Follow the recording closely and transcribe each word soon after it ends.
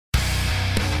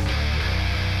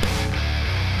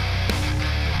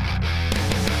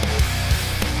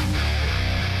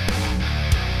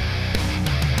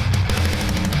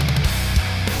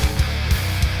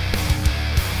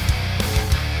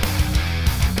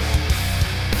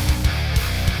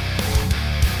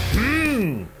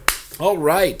All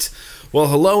right. Well,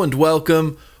 hello and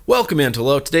welcome. Welcome,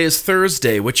 Antelope. Today is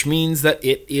Thursday, which means that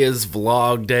it is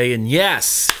vlog day. And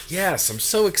yes, I'm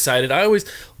so excited.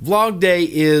 Vlog day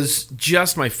is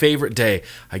just my favorite day.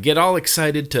 I get all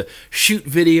excited to shoot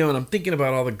video, and I'm thinking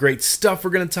about all the great stuff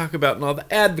we're going to talk about, and all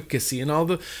the advocacy, and all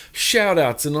the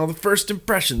shout-outs, and all the first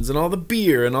impressions, and all the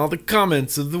beer, and all the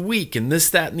comments of the week, and this,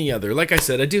 that, and the other. Like I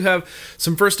said, I do have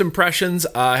some first impressions.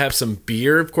 I have some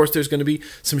beer. Of course, there's going to be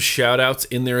some shout-outs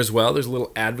in there as well. There's a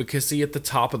little advocacy at the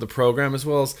top of the program, as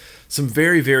well as some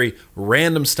very, very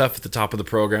random stuff at the top of the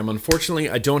program.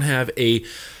 Unfortunately, I don't have a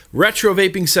retro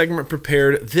vaping segment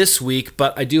prepared this week,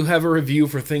 but I do have a review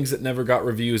for things that never got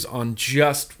reviews on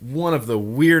just one of the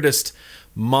weirdest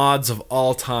mods of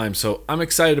all time. So I'm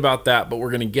excited about that, but we're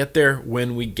going to get there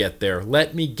when we get there.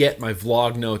 Let me get my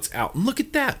vlog notes out. And look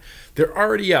at that. They're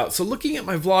already out. So looking at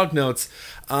my vlog notes,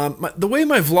 the way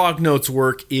my vlog notes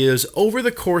work is over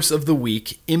the course of the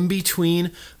week, in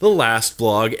between the last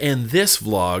vlog and this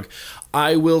vlog,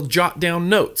 I will jot down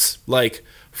notes, like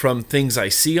from things I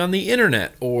see on the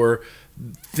internet, or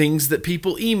things that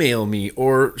people email me,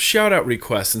 or shout out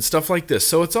requests and stuff like this.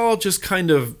 So it's all just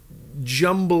kind of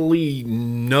jumbly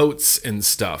notes and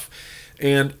stuff.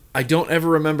 And I don't ever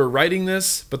remember writing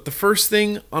this, but the first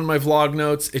thing on my vlog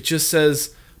notes, it just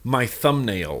says my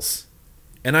thumbnails.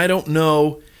 And I don't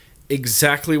know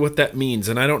exactly what that means.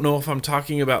 And I don't know if I'm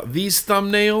talking about these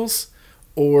thumbnails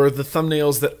or the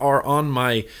thumbnails that are on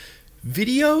my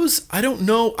videos. I don't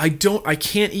know. I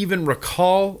can't even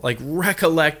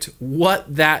recollect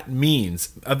what that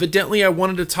means. Evidently, I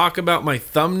wanted to talk about my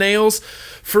thumbnails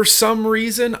for some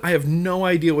reason. I have no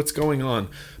idea what's going on,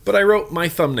 but I wrote my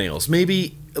thumbnails.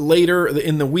 Maybe later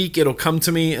in the week it'll come to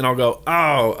me and I'll go,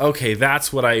 oh, okay,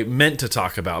 that's what I meant to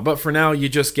talk about. But for now, you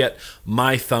just get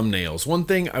my thumbnails. One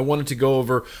thing I wanted to go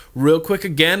over real quick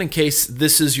again, in case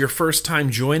this is your first time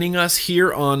joining us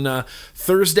here on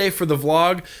Thursday for the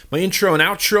vlog, my intro and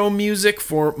outro music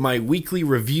for my weekly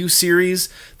review series,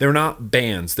 they're not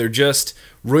bands. They're just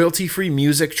royalty-free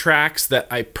music tracks that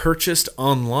I purchased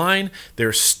online.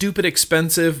 They're stupid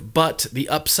expensive, but the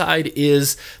upside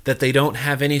is that they don't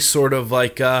have any sort of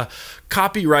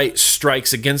copyright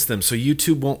strikes against them, so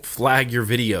YouTube won't flag your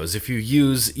videos. If you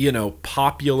use,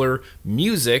 popular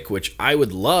music, which I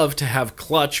would love to have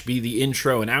Clutch be the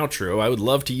intro and outro, I would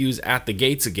love to use At the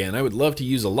Gates again, I would love to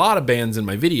use a lot of bands in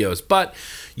my videos, but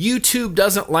YouTube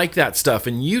doesn't like that stuff,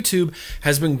 and YouTube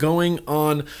has been going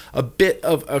on a bit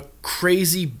of a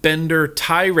crazy bender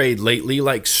tirade lately,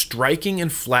 like striking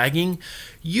and flagging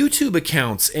YouTube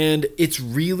accounts, and it's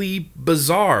really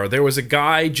bizarre. There was a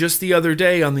guy just the other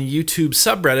day on the YouTube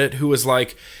subreddit who was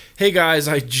like, hey guys,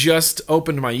 I just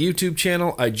opened my YouTube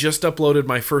channel, I just uploaded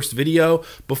my first video.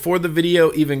 Before the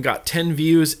video even got 10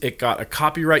 views, it got a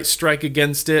copyright strike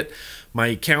against it. My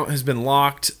account has been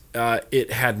locked.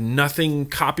 It had nothing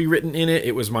copywritten in it.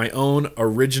 It was my own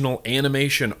original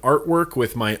animation artwork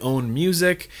with my own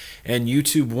music, and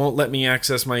YouTube won't let me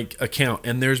access my account.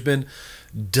 And there's been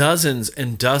dozens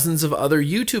and dozens of other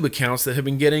YouTube accounts that have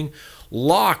been getting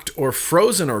locked or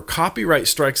frozen or copyright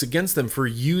strikes against them for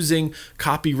using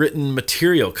copywritten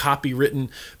material, copywritten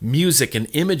music and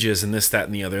images and this, that,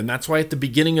 and the other. And that's why at the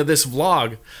beginning of this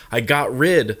vlog, I got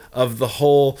rid of the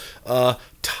whole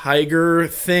tiger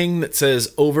thing that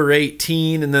says over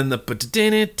 18 and then the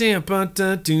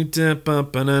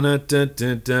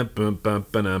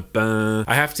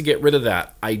I have to get rid of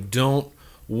that. I don't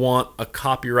want a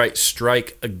copyright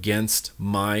strike against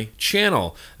my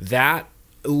channel. That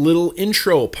little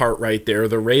intro part right there,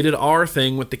 the rated R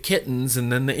thing with the kittens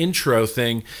and then the intro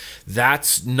thing,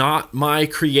 that's not my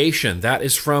creation. That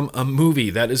is from a movie.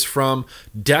 That is from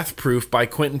Death Proof by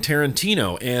Quentin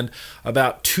Tarantino. And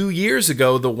about 2 years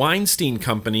ago, the Weinstein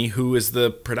Company, who is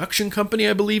the production company,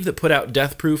 I believe, that put out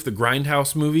Death Proof, the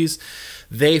Grindhouse movies,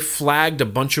 they flagged a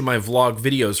bunch of my vlog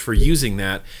videos for using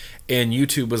that. And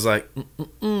YouTube was like,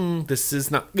 this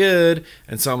is not good.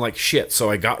 And so I'm like, shit.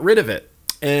 So I got rid of it.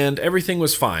 And everything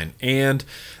was fine. And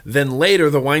then later,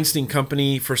 the Weinstein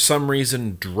Company, for some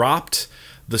reason, dropped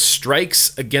the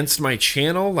strikes against my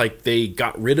channel. Like, they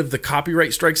got rid of the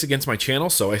copyright strikes against my channel,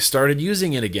 so I started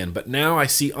using it again. But now I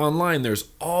see online there's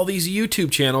all these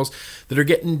YouTube channels that are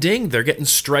getting dinged. They're getting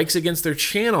strikes against their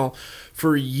channel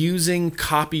for using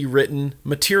copywritten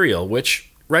material, which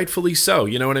rightfully so,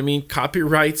 you know what I mean?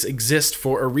 Copyrights exist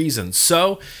for a reason.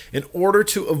 So, in order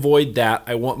to avoid that,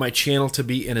 I want my channel to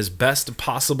be in as best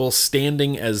possible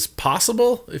standing as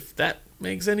possible, if that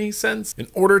makes any sense. In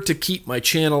order to keep my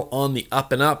channel on the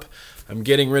up and up, I'm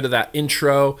getting rid of that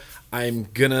intro. I'm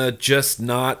gonna just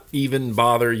not even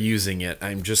bother using it.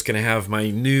 I'm just gonna have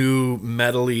my new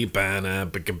metally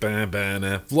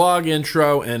vlog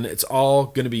intro, and it's all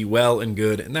gonna be well and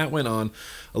good. And that went on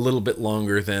a little bit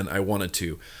longer than I wanted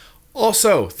to.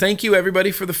 Also, thank you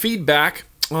everybody for the feedback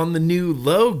on the new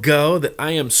logo that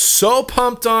I am so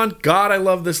pumped on. God, I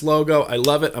love this logo. I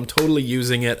love it. I'm totally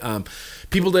using it.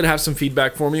 People did have some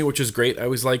feedback for me, which is great. I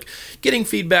always like getting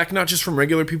feedback, not just from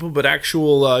regular people, but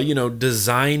actual, you know,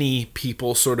 designy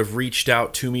people sort of reached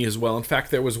out to me as well. In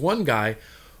fact, there was one guy.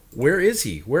 Where is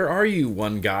he? Where are you,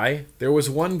 one guy? There was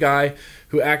one guy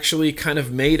who actually kind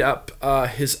of made up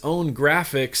his own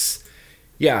graphics.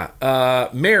 Yeah,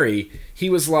 Mary. He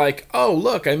was like, oh,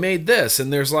 look, I made this,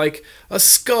 and there's like a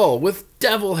skull with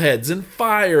devil heads and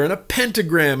fire and a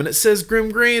pentagram, and it says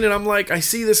GrimmGreen, and I'm like, I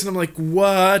see this, and I'm like,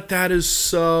 what? That is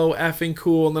so effing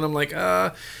cool. And then I'm like,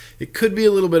 it could be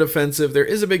a little bit offensive. There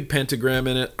is a big pentagram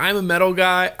in it. I'm a metal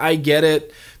guy. I get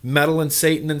it. Metal and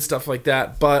Satan and stuff like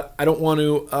that, but I don't want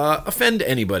to offend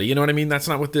anybody. You know what I mean? That's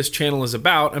not what this channel is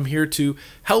about. I'm here to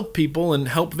help people and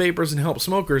help vapors and help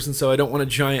smokers, and so I don't want a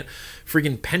giant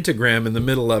freaking pentagram in the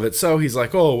middle of it. So he's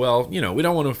like, oh, well, you know, we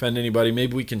don't want to offend anybody.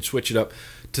 Maybe we can switch it up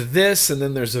to this, and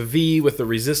then there's a V with the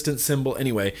resistance symbol.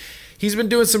 Anyway, he's been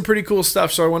doing some pretty cool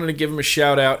stuff, so I wanted to give him a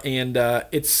shout out, and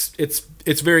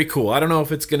it's very cool. I don't know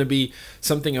if it's going to be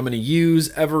something I'm going to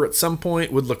use ever at some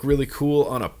point. Would look really cool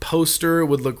on a poster.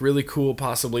 Would look really cool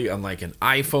possibly on like an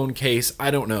iPhone case.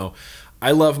 I don't know.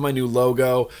 I love my new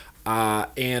logo,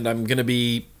 and I'm going to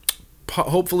be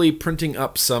hopefully printing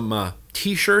up some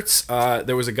t-shirts.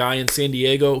 There was a guy in San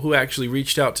Diego who actually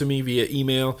reached out to me via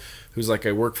email who's like,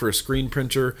 I work for a screen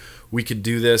printer. We could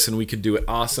do this and we could do it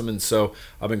awesome. And so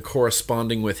I've been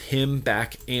corresponding with him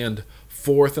back and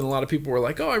forth, and a lot of people were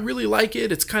like, oh, I really like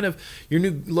it. It's kind of, your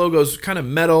new logo's kind of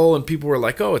metal, and people were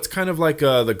like, oh, it's kind of like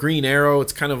the Green Arrow.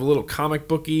 It's kind of a little comic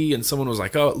booky, and someone was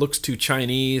like, oh, it looks too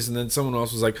Chinese, and then someone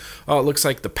else was like, oh, it looks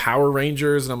like the Power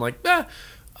Rangers, and I'm like,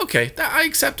 okay, I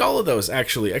accept all of those,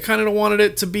 actually. I kind of wanted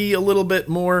it to be a little bit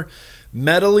more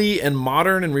metally and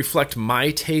modern and reflect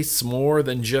my tastes more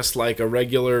than just like a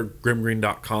regular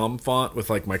GrimmGreen.com font with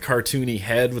like my cartoony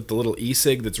head with the little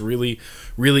e-cig that's really,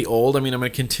 really old. I mean, I'm going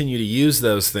to continue to use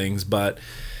those things, but,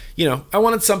 you know, I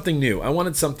wanted something new. I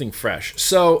wanted something fresh.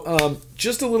 So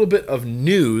just a little bit of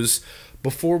news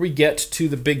before we get to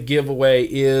the big giveaway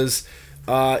is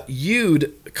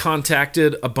You'd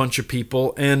contacted a bunch of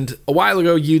people, and a while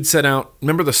ago You'd sent out,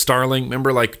 remember the Starling?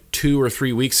 Remember like 2 or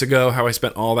 3 weeks ago how I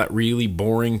spent all that really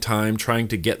boring time trying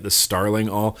to get the Starling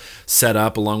all set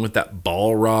up along with that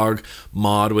Balrog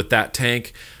mod with that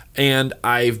tank? And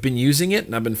I've been using it,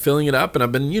 and I've been filling it up, and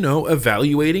I've been, you know,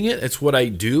 evaluating it. It's what I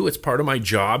do. It's part of my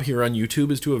job here on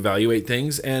YouTube is to evaluate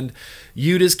things, and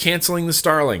You'd is canceling the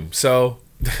Starling. So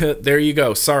there you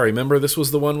go. Sorry. Remember, this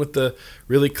was the one with the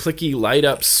really clicky light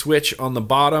up switch on the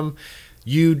bottom.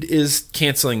 You'd is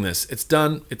canceling this. It's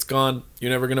done. It's gone. You're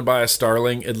never going to buy a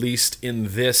Starling, at least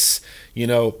in this, you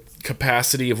know,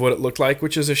 capacity of what it looked like,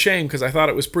 which is a shame because I thought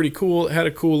it was pretty cool. It had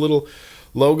a cool little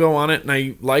logo on it, and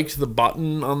I liked the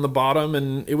button on the bottom,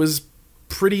 and it was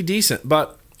pretty decent.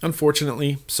 But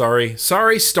unfortunately, sorry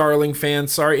Starling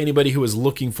fans, sorry anybody who was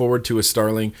looking forward to a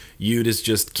Starling, You'd is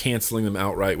just canceling them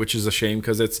outright, which is a shame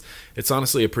because it's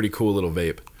honestly a pretty cool little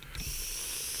vape.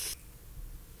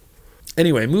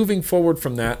 Anyway, moving forward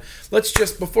from that, let's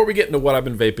just, before we get into what I've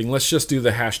been vaping, let's just do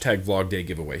the hashtag vlog day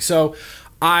giveaway. So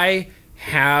I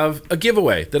have a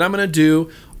giveaway that I'm going to do.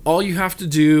 All you have to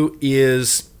do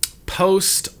is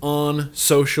post on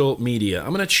social media. I'm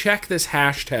going to check this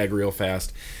hashtag real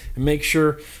fast and make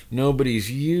sure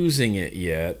nobody's using it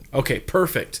yet. Okay,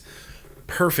 perfect.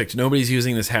 Perfect. Nobody's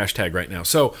using this hashtag right now.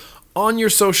 So on your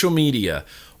social media,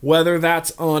 whether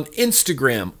that's on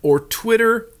Instagram or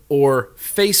Twitter or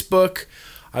Facebook,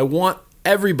 I want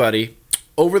everybody,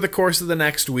 over the course of the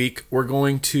next week, we're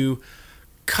going to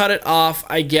cut it off,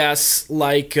 I guess,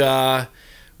 like we're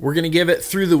going to give it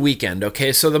through the weekend,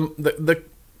 okay? So the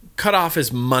cutoff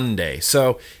is Monday.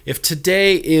 So if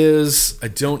today is, I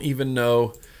don't even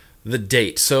know the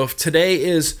date. So if today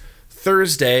is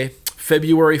Thursday,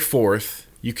 February 4th,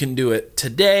 you can do it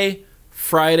today,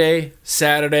 Friday,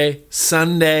 Saturday,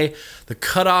 Sunday. The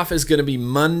cutoff is going to be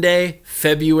Monday,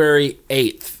 February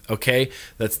 8th, okay?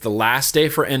 That's the last day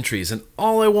for entries. And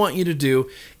all I want you to do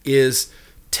is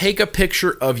take a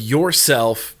picture of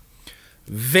yourself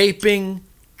vaping,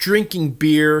 drinking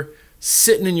beer,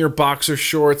 sitting in your boxer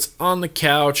shorts on the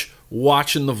couch,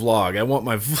 watching the vlog. I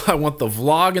want the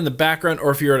vlog in the background,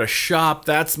 or if you're at a shop,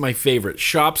 that's my favorite.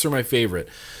 Shops are my favorite.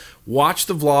 Watch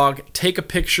the vlog, take a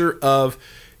picture of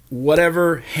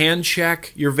whatever hand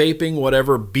check you're vaping,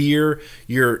 whatever beer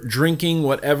you're drinking,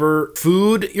 whatever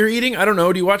food you're eating. I don't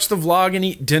know. Do you watch the vlog and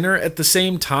eat dinner at the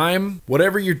same time?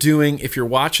 Whatever you're doing, if you're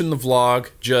watching the vlog,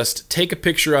 just take a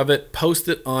picture of it, post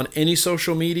it on any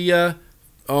social media.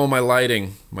 Oh, my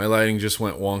lighting just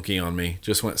went wonky on me,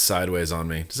 just went sideways on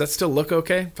me. Does that still look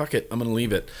okay? Fuck it, I'm gonna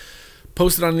leave it.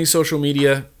 Post it on any social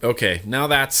media. Okay, now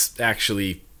that's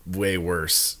actually way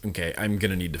worse. Okay, I'm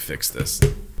gonna need to fix this.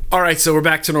 All right, so we're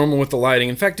back to normal with the lighting.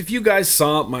 In fact, if you guys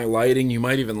saw my lighting, you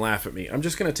might even laugh at me. I'm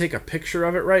just gonna take a picture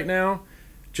of it right now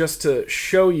just to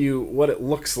show you what it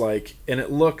looks like, and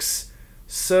it looks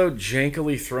so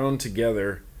jankily thrown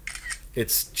together.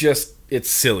 It's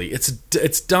silly.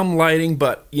 It's dumb lighting,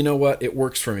 but you know what? It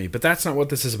works for me. But that's not what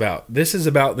this is about. This is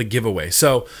about the giveaway.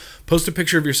 So post a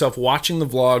picture of yourself watching the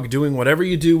vlog, doing whatever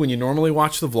you do when you normally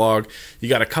watch the vlog. You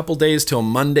got a couple days till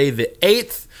Monday the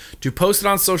 8th to post it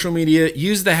on social media.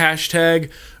 Use the hashtag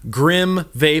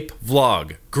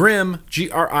GrimmVapeVlog. Grimm,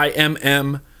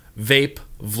 G-R-I-M-M, Vape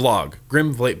Vlog.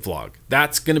 Grimm Vape Vlog.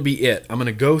 That's going to be it. I'm going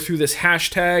to go through this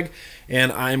hashtag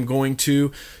and I'm going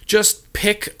to just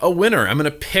pick a winner. I'm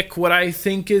going to pick what I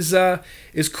think is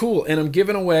cool, and I'm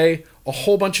giving away a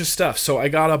whole bunch of stuff. So I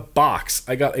got a box.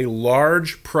 I got a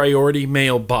large priority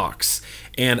mail box,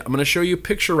 and I'm going to show you a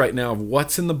picture right now of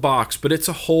what's in the box, but it's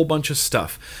a whole bunch of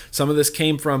stuff. Some of this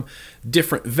came from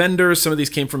different vendors, some of these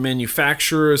came from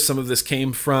manufacturers, some of this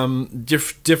came from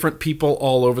different people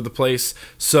all over the place.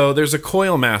 So there's a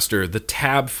Coil Master, the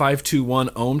Tab 521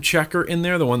 ohm checker in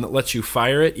there, the one that lets you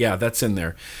fire it. Yeah, that's in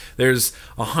there. There's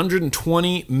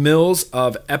 120 mils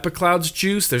of Epiclouds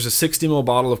juice. There's a 60 ml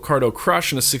bottle of Cardo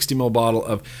Crush and a 60 ml bottle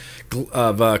of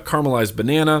caramelized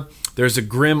banana. There's a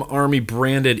Grimm Army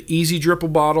branded Easy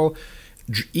Dripper bottle.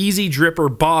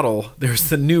 There's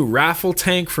the new raffle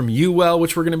tank from UL,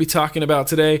 which we're going to be talking about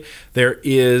today. There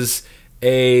is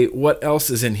what else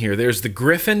is in here? There's the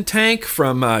Griffin tank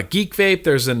from Geek Vape.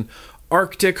 There's an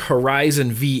Arctic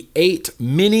Horizon V8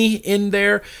 Mini in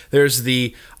there. There's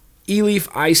the eLeaf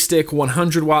iStick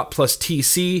 100 watt plus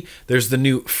TC. There's the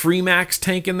new Freemax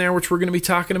tank in there, which we're going to be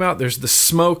talking about. There's the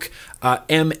Smoke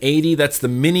M80. That's the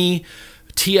mini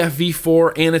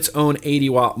TFV4 and its own 80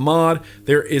 watt mod.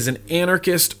 There is an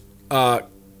Anarchist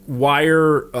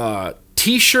wire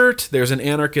t-shirt. There's an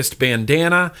Anarchist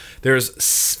bandana.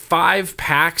 There's 5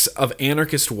 packs of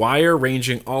Anarchist wire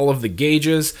ranging all of the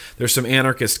gauges. There's some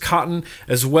Anarchist cotton,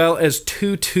 as well as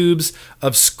 2 tubes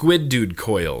of Squid Dude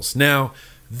coils. Now,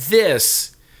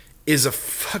 this is a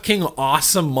fucking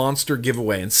awesome monster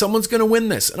giveaway, and someone's gonna win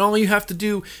this, and all you have to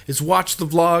do is watch the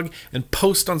vlog and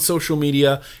post on social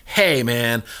media, hey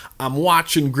man, I'm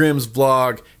watching Grimm's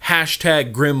vlog,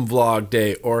 hashtag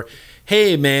GrimmVlogDay, or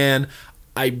hey man,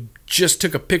 I just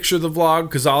took a picture of the vlog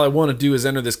because all I want to do is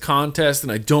enter this contest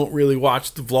and I don't really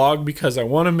watch the vlog because I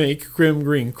want to make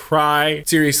GrimmGreen cry.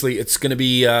 Seriously, it's going to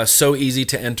be so easy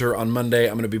to enter on Monday.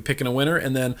 I'm going to be picking a winner,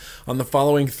 and then on the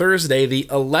following Thursday, the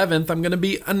 11th, I'm going to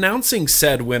be announcing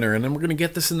said winner, and then we're going to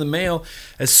get this in the mail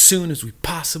as soon as we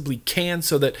possibly can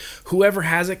so that whoever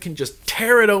has it can just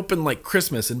tear it open like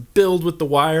Christmas and build with the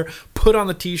wire, put on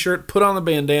the t-shirt, put on the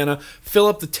bandana, fill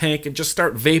up the tank, and just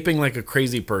start vaping like a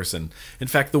crazy person. In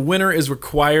fact, the winner is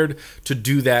required to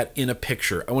do that in a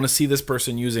picture. I want to see this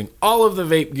person using all of the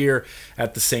vape gear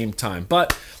at the same time.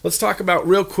 But let's talk about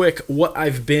real quick what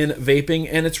I've been vaping,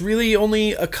 and it's really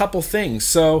only a couple things.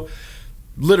 So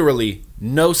literally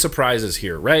no surprises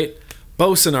here, right?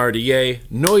 Bosun RDA,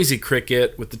 Noisy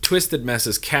Cricket with the Twisted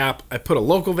Messes cap. I put a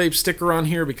Local Vape sticker on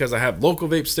here because I have Local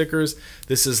Vape stickers.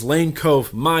 This is Lane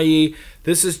Cove Mai.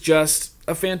 This is just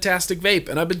a fantastic vape,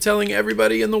 and I've been telling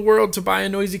everybody in the world to buy a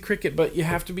Noisy Cricket, but you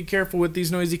have to be careful with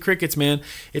these Noisy Crickets, man.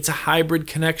 It's a hybrid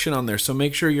connection on there, so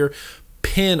make sure your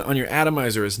pin on your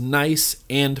atomizer is nice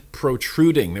and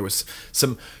protruding. There was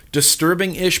some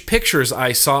disturbing-ish pictures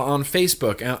I saw on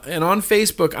Facebook, and on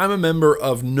Facebook I'm a member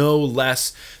of no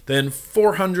less than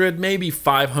 400, maybe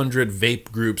 500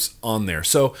 vape groups on there.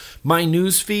 So my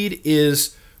news feed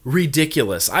is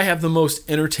ridiculous. I have the most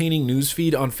entertaining news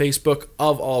feed on Facebook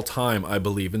of all time, I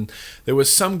believe. And there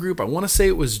was some group, I want to say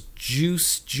it was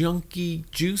Juice Junkie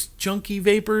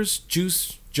Vapors,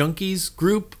 Juice Junkies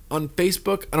group on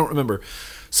Facebook. I don't remember.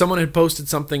 Someone had posted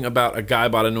something about a guy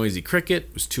bought a Noisy Cricket.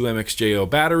 It was 2 MXJO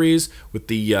batteries with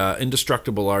the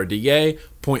indestructible RDA,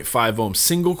 0.5 ohm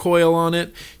single coil on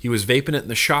it. He was vaping it in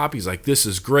the shop. He's like, this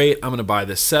is great. I'm going to buy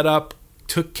this setup.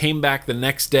 Came back the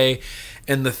next day,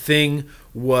 and the thing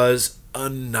was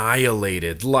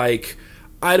annihilated. Like,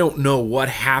 I don't know what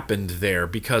happened there,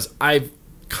 because I've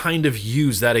kind of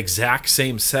use that exact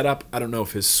same setup. I don't know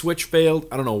if his switch failed.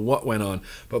 I don't know what went on,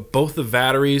 but both the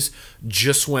batteries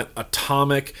just went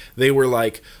atomic. They were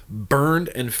like burned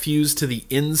and fused to the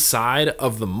inside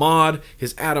of the mod.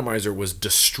 His atomizer was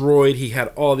destroyed. He had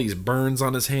all these burns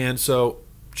on his hand. So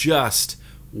just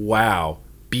wow,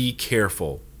 be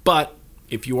careful. But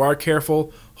if you are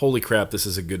careful, holy crap, this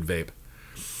is a good vape.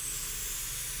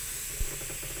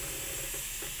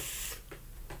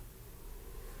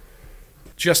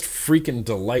 Just freaking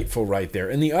delightful right there.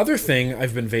 And the other thing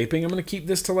I've been vaping, I'm going to keep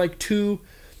this to like 2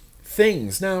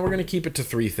 things. No, we're going to keep it to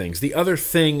 3 things. The other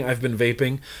thing I've been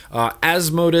vaping,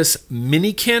 Asmodus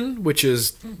Minikin, which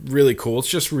is really cool. It's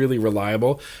just really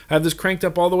reliable. I have this cranked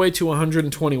up all the way to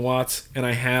 120 watts, and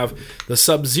I have the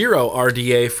Sub-Zero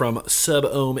RDA from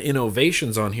Sub-Ohm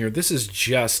Innovations on here. This is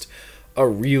just a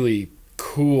really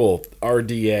cool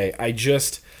RDA. I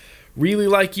just really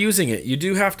like using it. You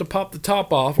do have to pop the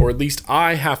top off, or at least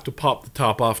I have to pop the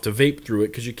top off to vape through it,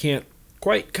 because you can't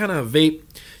quite kind of vape,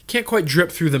 can't quite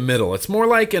drip through the middle. It's more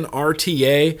like an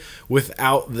RTA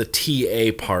without the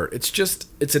TA part. It's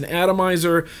an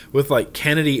atomizer with like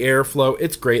Kennedy airflow.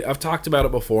 It's great. I've talked about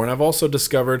it before, and I've also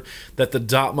discovered that the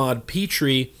DotMod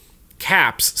Petri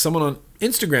caps, someone on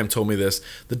Instagram told me this,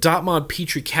 the DotMod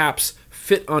Petri caps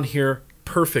fit on here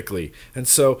perfectly. And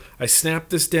so I snap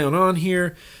this down on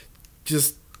here,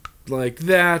 just like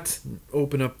that,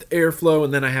 open up the airflow,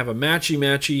 and then I have a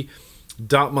matchy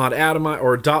DotMod atomizer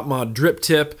or DotMod drip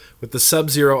tip with the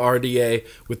Sub-Zero RDA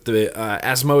with the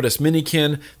Asmodus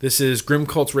Minikin. This is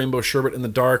Grimcult's Rainbow Sherbet in the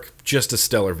Dark. Just a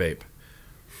stellar vape.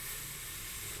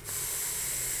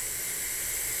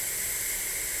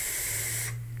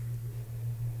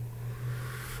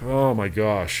 Oh my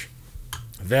gosh.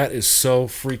 That is so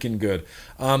freaking good.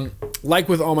 Like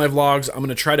with all my vlogs, I'm going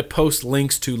to try to post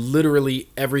links to literally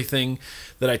everything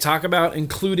that I talk about,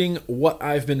 including what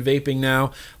I've been vaping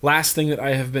now. Last thing that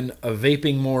I have been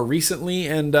vaping more recently,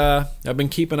 and I've been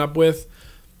keeping up with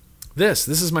this.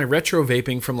 This is my retro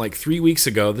vaping from like 3 weeks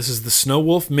ago. This is the Snow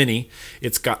Wolf Mini.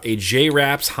 It's got a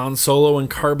J-Raps Han Solo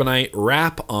and Carbonite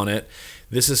wrap on it.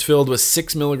 This is filled with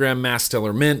 6 milligram Mass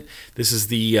Stellar Mint. This is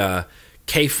the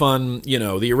K-Fun, you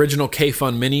know, the original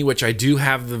K-Fun Mini, which I do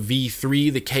have the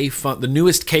V3, the K-Fun, the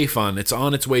newest K-Fun. It's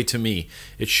on its way to me.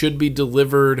 It should be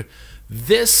delivered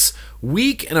this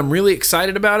week, and I'm really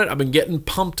excited about it. I've been getting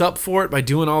pumped up for it by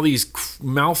doing all these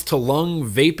mouth-to-lung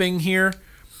vaping here.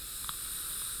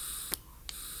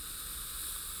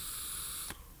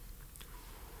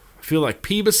 I feel like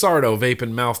P. Basardo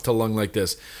vaping mouth-to-lung like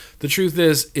this. The truth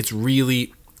is, it's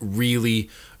really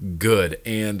good,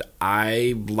 and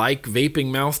I like vaping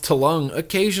mouth to lung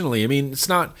occasionally. I mean, it's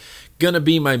not gonna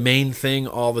be my main thing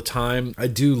all the time. I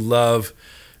do love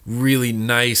really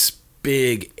nice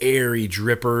big airy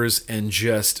drippers, and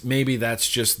just maybe that's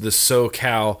just the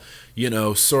SoCal, you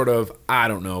know, sort of, I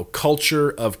don't know,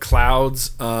 culture of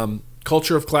clouds.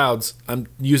 Culture of Clouds, I'm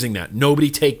using that.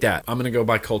 Nobody take that. I'm gonna go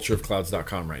buy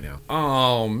cultureofclouds.com right now.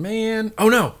 Oh man, oh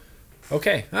no.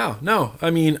 Okay, oh, no,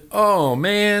 I mean, oh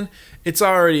man, it's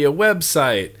already a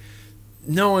website.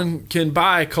 No one can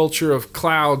buy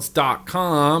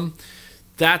cultureofclouds.com.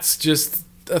 That's just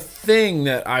a thing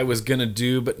that I was going to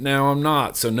do, but now I'm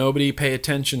not, so nobody pay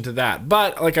attention to that.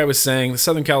 But like I was saying,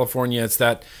 Southern California, it's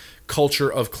that culture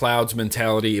of clouds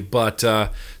mentality, but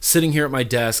sitting here at my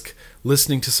desk,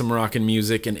 listening to some rockin'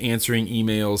 music and answering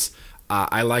emails,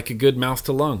 I like a good mouth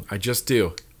to lung. I just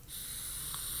do.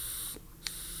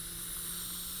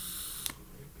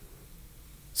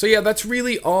 So yeah, that's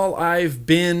really all I've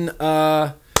been.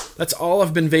 That's all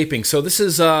I've been vaping. So this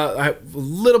is a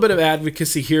little bit of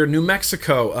advocacy here. New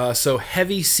Mexico. So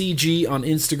Heavy CG on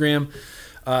Instagram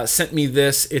sent me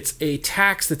this. It's a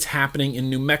tax that's happening in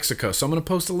New Mexico. So I'm going to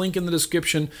post a link in the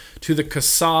description to the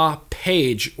CASA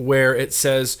page where it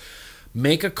says,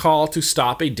 "Make a call to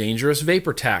stop a dangerous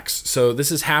vapor tax." So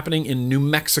this is happening in New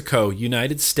Mexico,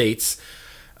 United States.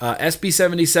 SB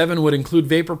 77 would include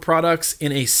vapor products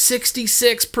in a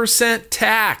 66%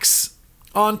 tax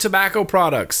on tobacco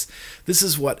products. This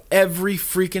is what every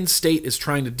freaking state is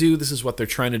trying to do. This is what they're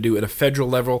trying to do at a federal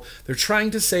level. They're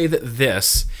trying to say that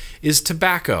this is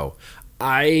tobacco.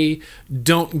 I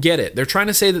don't get it. They're trying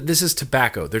to say that this is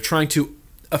tobacco. They're trying to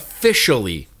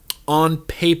officially, on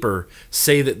paper,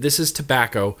 say that this is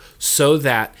tobacco so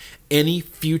that any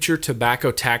future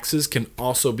tobacco taxes can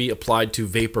also be applied to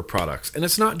vapor products. And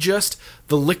it's not just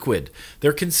the liquid.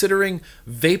 They're considering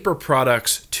vapor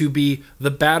products to be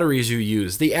the batteries you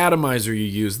use, the atomizer you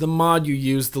use, the mod you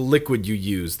use, the liquid you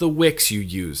use, the wicks you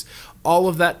use. All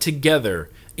of that together,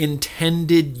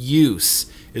 intended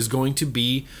use, is going to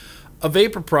be a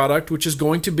vapor product, which is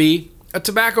going to be a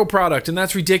tobacco product, and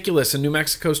that's ridiculous. And New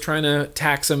Mexico's trying to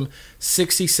tax them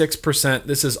 66%.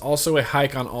 This is also a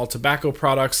hike on all tobacco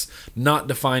products not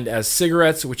defined as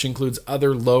cigarettes, which includes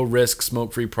other low-risk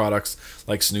smoke-free products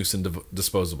like snus and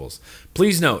disposables.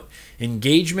 Please note,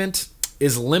 engagement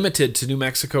is limited to New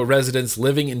Mexico residents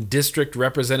living in district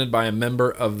represented by a member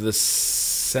of the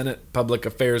Senate Public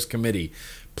Affairs Committee.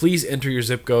 Please enter your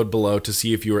zip code below to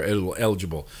see if you are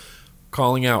eligible.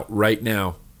 Calling out right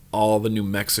now, all the New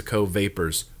Mexico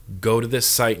vapors, go to this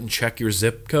site and check your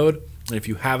zip code. And if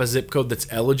you have a zip code that's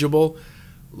eligible,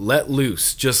 let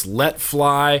loose. Just let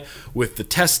fly with the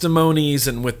testimonies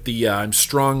and with the I'm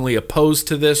strongly opposed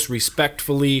to this,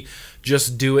 respectfully.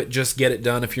 Just do it. Just get it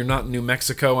done. If you're not in New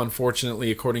Mexico, unfortunately,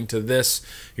 according to this,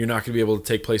 you're not going to be able to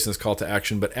take place in this call to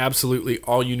action. But absolutely,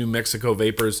 all you New Mexico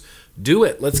vapors, do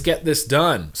it. Let's get this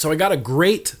done. So I got a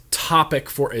great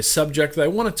topic for a subject that I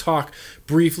want to talk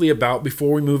briefly about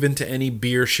before we move into any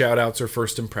beer shout-outs or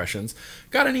first impressions.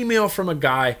 Got an email from a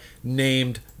guy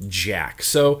named Jack.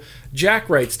 So Jack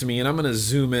writes to me, and I'm going to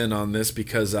zoom in on this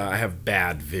because I have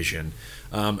bad vision.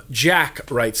 Jack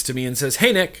writes to me and says,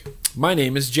 "Hey Nick, my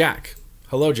name is Jack."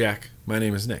 Hello Jack, my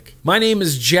name is Nick. "My name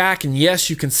is Jack, and yes,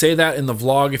 you can say that in the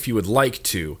vlog if you would like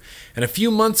to. And a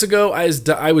few months ago,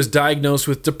 I was diagnosed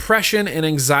with depression and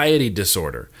anxiety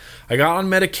disorder. I got on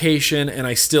medication, and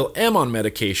I still am on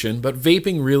medication, but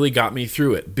vaping really got me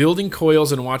through it. Building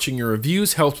coils and watching your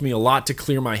reviews helped me a lot to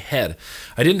clear my head.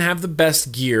 I didn't have the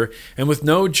best gear, and with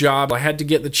no job, I had to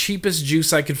get the cheapest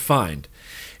juice I could find.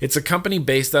 It's a company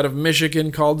based out of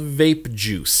Michigan called Vape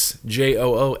Juice,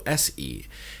 Joose.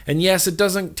 And yes, it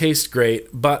doesn't taste great,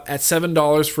 but at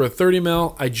 $7 for a 30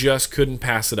 ml, I just couldn't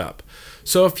pass it up.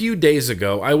 So a few days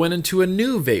ago, I went into a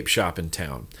new vape shop in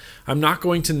town. I'm not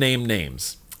going to name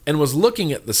names, and was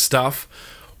looking at the stuff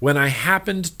when I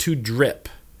happened to drip.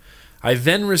 I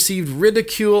then received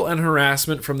ridicule and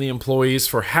harassment from the employees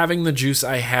for having the juice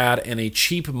I had and a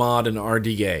cheap mod and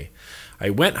RDA. I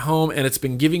went home, and it's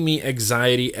been giving me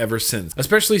anxiety ever since,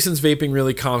 especially since vaping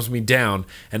really calms me down,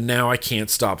 and now I can't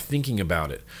stop thinking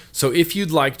about it. So if you'd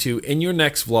like to, in your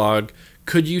next vlog,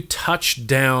 could you touch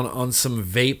down on some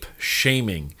vape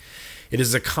shaming? It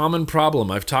is a common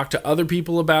problem. I've talked to other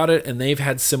people about it, and they've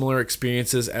had similar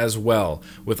experiences as well.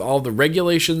 With all the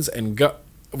regulations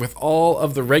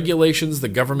the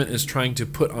government is trying to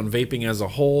put on vaping as a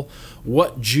whole,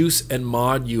 what juice and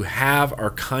mod you have are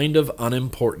kind of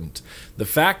unimportant. The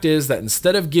fact is that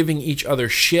instead of giving each other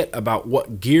shit about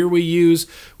what gear we use,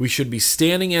 we should be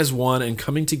standing as one and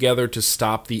coming together to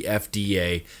stop the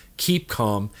FDA. Keep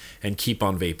calm and keep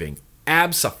on vaping."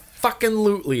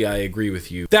 Abso-fucking-lutely, I agree with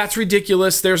you. That's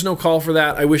ridiculous. There's no call for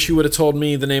that. I wish you would have told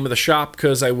me the name of the shop,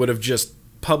 because I would have just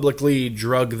publicly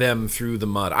drug them through the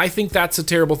mud. I think that's a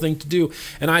terrible thing to do,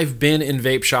 and I've been in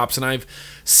vape shops and I've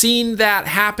seen that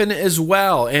happen as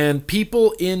well. And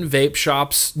people in vape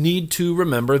shops need to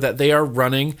remember that they are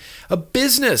running a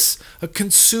business, a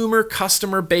consumer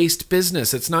customer-based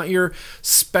business. It's not your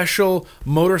special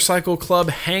motorcycle club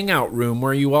hangout room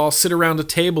where you all sit around a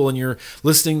table and you're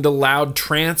listening to loud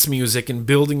trance music and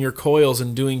building your coils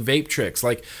and doing vape tricks.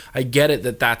 Like, I get it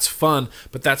that that's fun,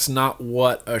 but that's not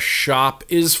what a shop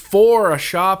is for. A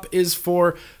shop is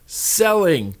for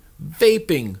selling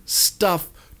vaping stuff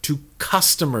to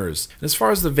customers. And as far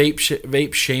as the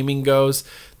vape shaming goes,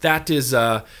 that is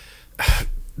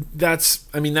that's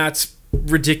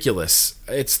ridiculous.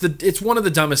 It's one of the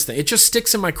dumbest things. It just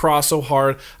sticks in my craw so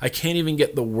hard I can't even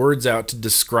get the words out to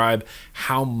describe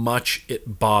how much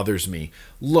it bothers me.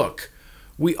 Look,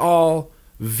 we all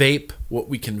vape what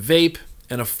we can vape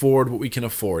and afford what we can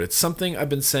afford. It's something I've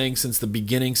been saying since the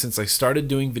beginning, since I started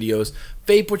doing videos.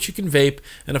 Vape what you can vape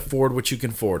and afford what you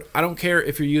can afford. I don't care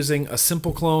if you're using a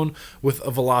simple clone with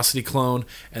a velocity clone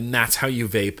and that's how you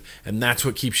vape and that's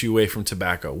what keeps you away from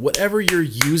tobacco. Whatever you're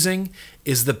using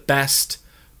is the best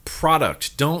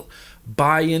product. Don't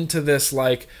buy into this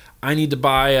like, I need to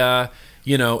buy an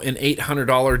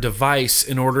 $800 device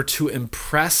in order to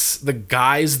impress the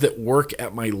guys that work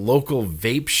at my local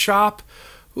vape shop.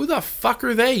 Who the fuck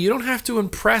are they? You don't have to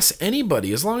impress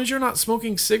anybody. As long as you're not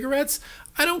smoking cigarettes,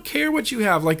 I don't care what you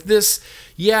have. Like this,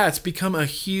 yeah, it's become a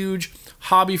huge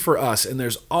hobby for us, and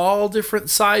there's all different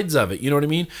sides of it. You know what I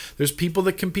mean? There's people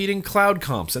that compete in cloud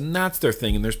comps, and that's their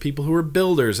thing. And there's people who are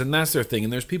builders, and that's their thing.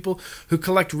 And there's people who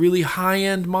collect really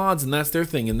high-end mods, and that's their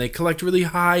thing. And they collect really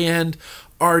high-end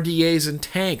RDAs and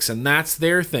tanks, and that's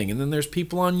their thing. And then there's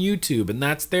people on YouTube, and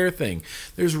that's their thing.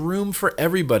 There's room for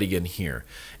everybody in here.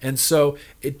 And so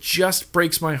it just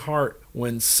breaks my heart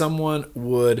when someone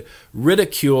would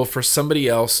ridicule for somebody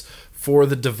else for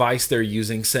the device they're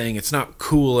using, saying it's not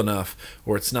cool enough,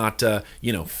 or it's not,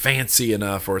 fancy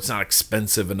enough, or it's not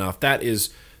expensive enough. That is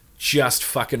just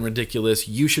fucking ridiculous.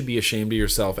 You should be ashamed of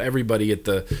yourself. Everybody at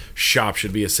the shop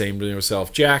should be ashamed of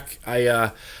yourself. Jack,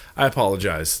 I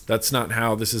apologize. That's not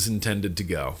how this is intended to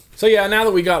go. So yeah, now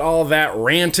that we got all that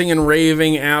ranting and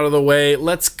raving out of the way,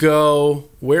 let's go.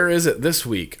 Where is it this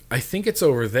week? I think it's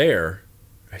over there.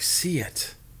 I see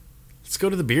it. Let's go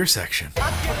to the beer section. You know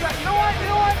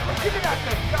what? Give me that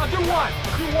thing. I'll do one.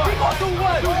 I'll do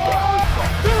one. Do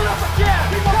it up again.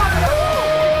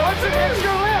 Once it hits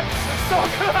your lips, it's so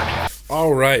good.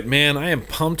 All right, man. I am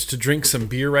pumped to drink some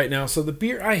beer right now. So the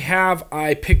beer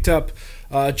I picked up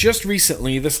just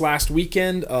recently, this last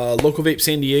weekend. Local Vape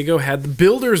San Diego had the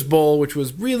Builders Bowl, which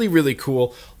was really, really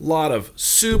cool. A lot of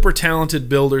super talented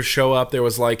builders show up. There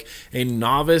was like a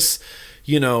novice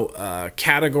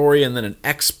category and then an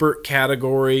expert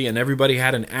category, and everybody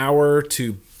had an hour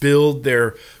to build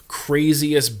their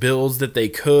craziest builds that they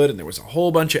could, and there was a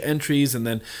whole bunch of entries, and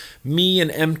then me and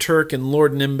M-Turk and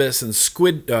Lord Nimbus and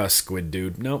Squid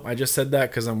Dude. Nope, I just said that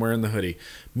because I'm wearing the hoodie.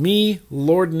 Me,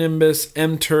 Lord Nimbus,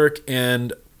 M-Turk,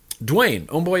 and Dwayne,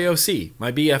 Homeboy OC,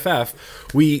 my BFF,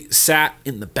 we sat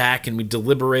in the back and we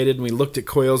deliberated and we looked at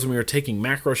coils and we were taking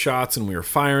macro shots and we were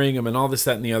firing them and all this,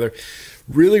 that, and the other.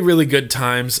 Really, really good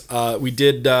times. We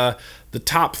did the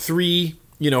top three,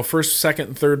 first, second,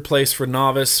 and third place for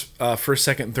novice, first,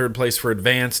 second, and third place for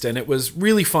advanced, and it was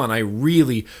really fun. I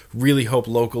really, really hope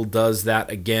local does that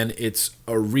again. It's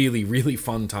a really, really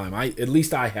fun time. At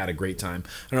least I had a great time.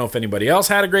 I don't know if anybody else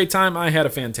had a great time. I had a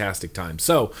fantastic time.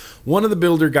 So one of the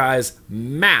builder guys,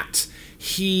 Matt,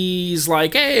 he's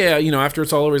like, hey, after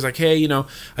it's all over, he's like, hey, I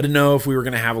didn't know if we were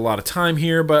going to have a lot of time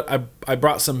here, but I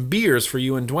brought some beers for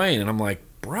you and Dwayne. And I'm like,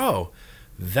 bro,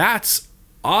 that's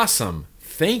awesome.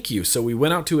 Thank you. So we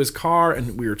went out to his car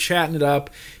and we were chatting it up,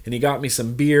 and he got me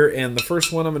some beer. And the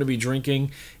first one I'm going to be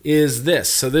drinking is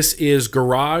this. So this is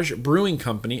Garage Brewing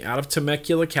Company out of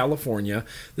Temecula, California.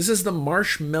 This is the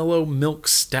Marshmallow Milk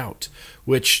Stout,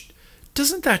 which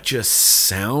doesn't that just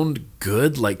sound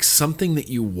good, like something that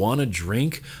you want to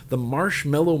drink? The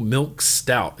Marshmallow Milk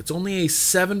Stout. It's only a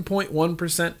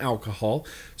 7.1% alcohol,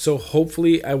 so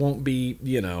hopefully I won't be,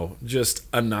 just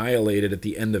annihilated at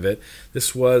the end of it.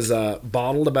 This was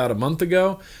bottled about a month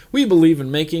ago. We believe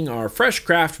in making our fresh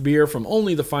craft beer from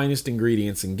only the finest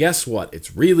ingredients, and guess what?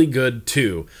 It's really good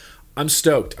too. I'm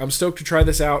stoked. I'm stoked to try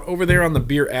this out. Over there on the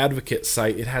Beer Advocate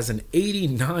site, it has an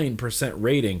 89%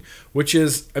 rating, which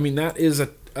is, that is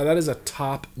a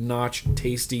top-notch,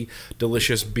 tasty,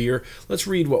 delicious beer. Let's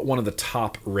read what one of the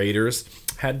top raters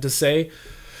had to say.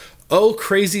 Oh,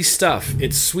 crazy stuff.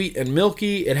 It's sweet and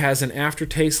milky. It has an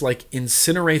aftertaste like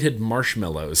incinerated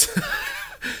marshmallows.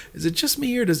 Is it just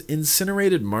me, or does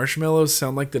incinerated marshmallows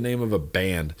sound like the name of a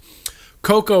band?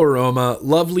 Cocoa aroma,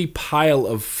 lovely pile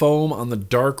of foam on the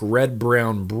dark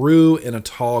red-brown brew in a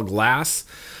tall glass,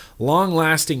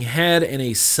 long-lasting head and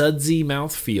a sudsy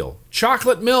mouthfeel.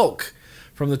 Chocolate milk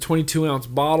from the 22-ounce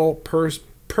bottle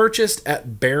purchased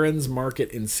at Barron's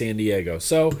Market in San Diego.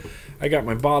 So I got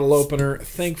my bottle opener.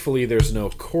 Thankfully, there's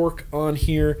no cork on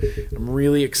here. I'm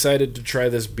really excited to try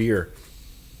this beer.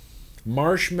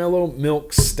 Marshmallow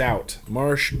Milk Stout.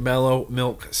 Marshmallow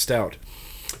Milk Stout.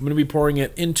 I'm going to be pouring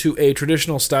it into a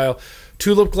traditional style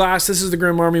tulip glass. This is the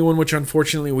Grim Army one, which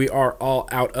unfortunately we are all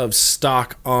out of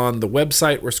stock on the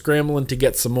website. We're scrambling to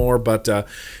get some more, but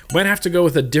might have to go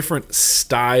with a different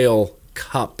style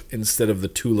cup instead of the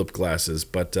tulip glasses,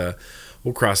 but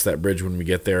we'll cross that bridge when we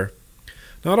get there.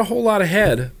 Not a whole lot of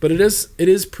head, but it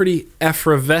is pretty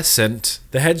effervescent.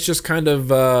 The head's just kind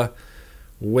of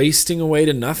wasting away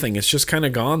to nothing. It's just kind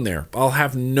of gone there. I'll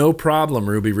have no problem,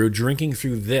 Ruby Roo, drinking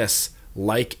through this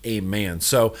like a man.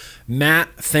 So,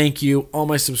 Matt, thank you. All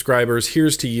my subscribers,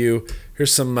 here's to you.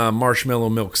 Here's some Marshmallow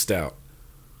Milk Stout.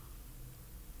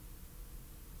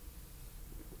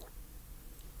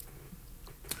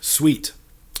 Sweet.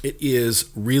 It is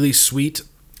really sweet.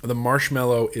 The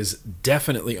marshmallow is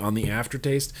definitely on the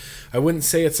aftertaste. I wouldn't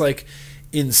say it's like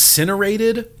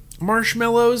incinerated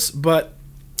marshmallows, but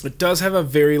it does have a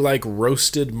very like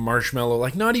roasted marshmallow,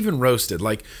 like not even roasted,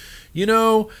 like,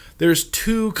 there's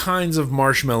two kinds of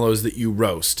marshmallows that you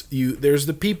roast. There's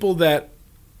the people that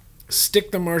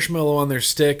stick the marshmallow on their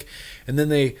stick and then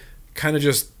they kind of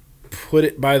just put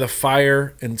it by the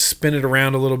fire and spin it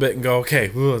around a little bit and go,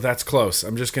 okay, ooh, that's close.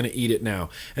 I'm just going to eat it now.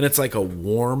 And it's like a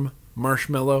warm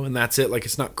marshmallow and that's it. Like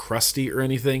it's not crusty or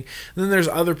anything. And then there's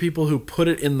other people who put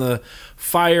it in the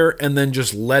fire and then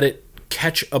just let it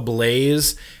catch a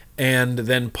blaze and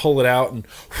then pull it out and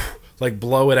like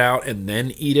blow it out and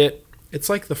then eat it. It's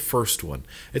like the first one.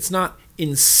 It's not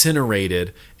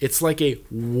incinerated. It's like a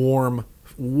warm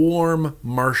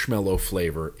marshmallow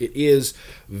flavor. It is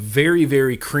very,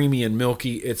 very creamy and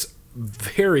milky. It's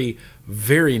very,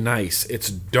 very nice. It's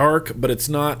dark, but it's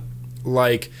not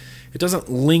like, it doesn't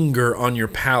linger on your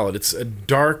palate. It's a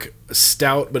dark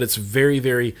stout, but it's very,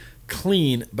 very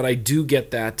clean. But I do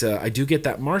get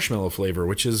that marshmallow flavor,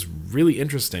 which is really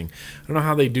interesting. I don't know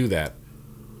how they do that.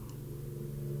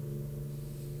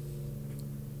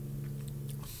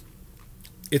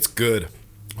 It's good.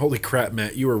 Holy crap,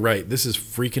 Matt, you were right. This is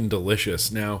freaking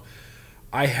delicious. Now,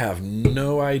 I have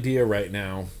no idea right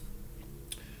now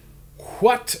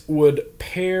what would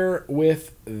pair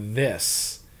with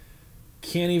this.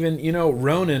 Can't even, you know,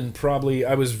 Ronin probably,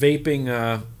 I was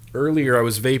vaping, earlier I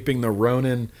was vaping the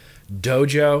Ronin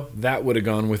Dojo. That would have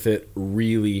gone with it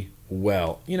really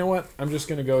well. You know what? I'm just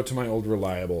going to go to my old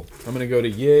reliable. I'm going to go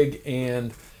to Yig,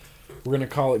 and we're going to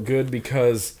call it good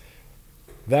because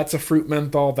that's a fruit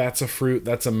menthol, that's a fruit,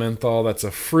 that's a menthol, that's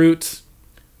a fruit,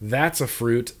 that's a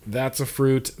fruit, that's a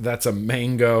fruit, that's a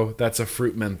mango, that's a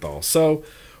fruit menthol. So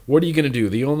what are you going to do?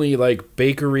 The only like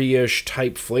bakery-ish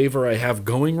type flavor I have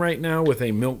going right now with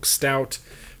a milk stout,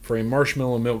 for a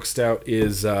marshmallow milk stout,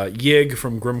 is Yig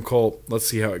from GrimmGreen. Let's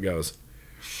see how it goes.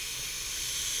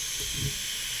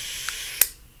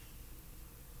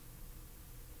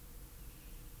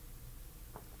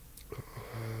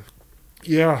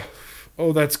 Yeah.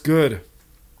 Oh, that's good.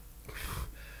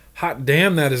 Hot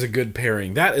damn, that is a good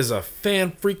pairing. That is a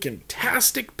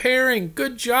fan-freaking-tastic pairing.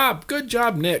 Good job. Good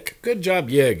job, Nick. Good job,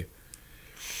 Yig.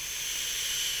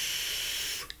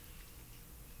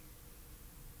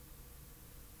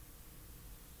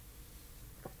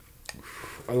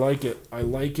 I like it. I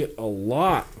like it a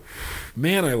lot.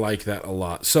 Man, I like that a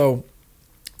lot. So,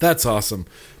 that's awesome.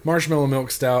 Marshmallow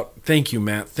Milk Stout. Thank you,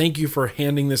 Matt. Thank you for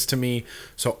handing this to me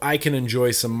so I can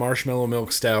enjoy some Marshmallow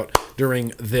Milk Stout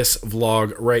during this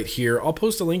vlog right here. I'll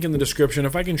post a link in the description.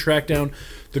 If I can track down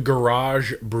the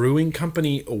Garage Brewing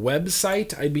Company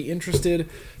website, I'd be interested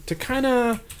to kind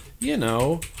of, you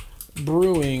know,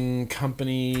 brewing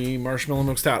company Marshmallow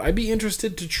Milk Stout. I'd be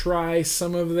interested to try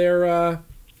some of their,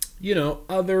 you know,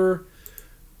 other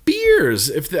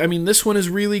beers. I mean, this one is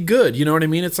really good. You know what I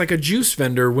mean? It's like a juice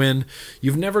vendor when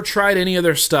you've never tried any of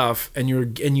their stuff, and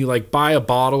you like buy a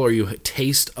bottle or you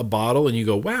taste a bottle and you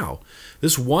go, wow,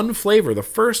 this one flavor, the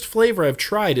first flavor I've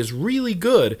tried, is really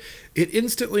good. It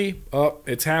instantly, oh,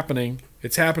 it's happening.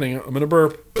 It's happening. I'm gonna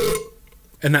burp.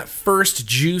 And that first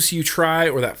juice you try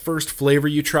or that first flavor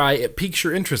you try, it piques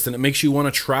your interest and it makes you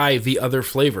want to try the other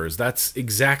flavors. That's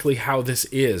exactly how this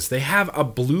is. They have a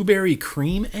blueberry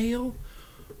cream ale.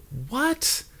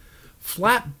 What?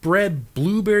 Flatbread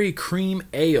blueberry cream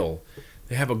ale.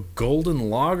 They have a golden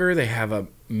lager. They have a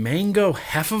mango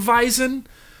hefeweizen.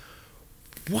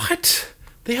 What?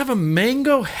 They have a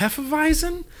mango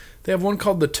hefeweizen? They have one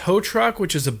called the Tow Truck,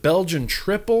 which is a Belgian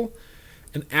triple,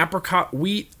 an apricot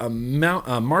wheat, a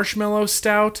marshmallow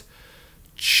stout,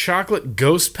 chocolate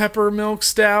ghost pepper milk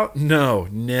stout. No,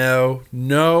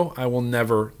 I will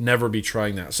never be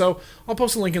trying that. So I'll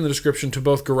post a link in the description to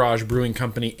both Garage Brewing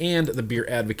Company and the Beer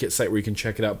Advocate site where you can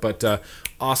check it out. But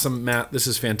awesome, Matt. This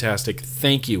is fantastic.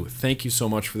 Thank you so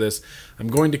much for this. I'm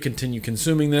going to continue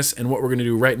consuming this, and what we're going to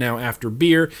do right now after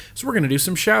beer is we're going to do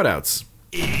some shout-outs.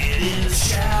 It is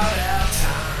shout-out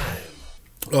time.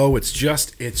 Oh, it's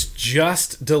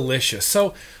just delicious.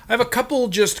 So I have a couple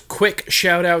just quick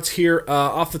shout outs here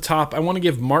off the top. I want to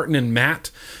give Martin and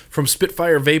Matt from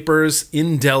Spitfire Vapors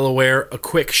in Delaware a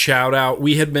quick shout out.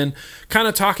 We had been kind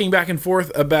of talking back and forth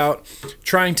about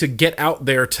trying to get out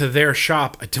there to their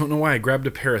shop. I don't know why I grabbed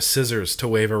a pair of scissors to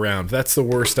wave around. That's the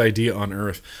worst idea on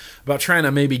earth. About trying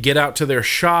to maybe get out to their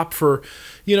shop for,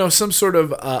 you know, some sort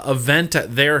of event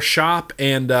at their shop,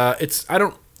 and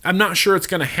I'm not sure it's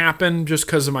going to happen just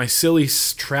because of my silly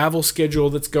travel schedule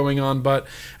that's going on, but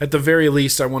at the very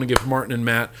least, I want to give Martin and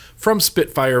Matt from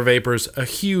Spitfire Vapors a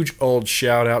huge old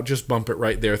shout out. Just bump it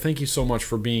right there. Thank you so much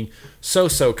for being so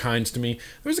kind to me.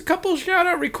 There's a couple shout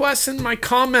out requests in my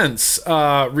comments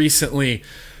recently.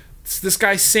 This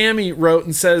guy Sammy wrote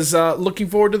and says, looking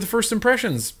forward to the first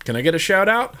impressions. Can I get a shout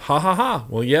out? Ha ha ha.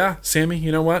 Well, yeah, Sammy,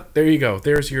 you know what? There you go.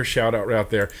 There's your shout out right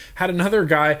there. Had another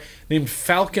guy named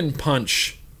Falcon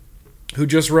Punch who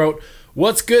just wrote,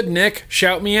 what's good, Nick?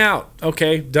 Shout me out.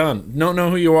 Okay, done. Don't know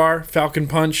who you are, Falcon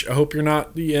Punch. I hope you're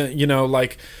not, you know,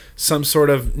 like some sort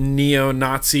of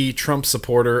neo-Nazi Trump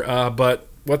supporter, but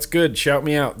what's good? Shout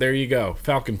me out. There you go.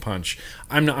 Falcon Punch.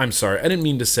 I'm sorry. I didn't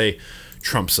mean to say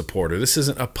Trump supporter. This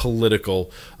isn't a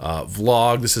political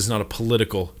vlog. This is not a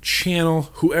political channel.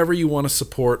 Whoever you want to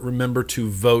support, remember to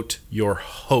vote your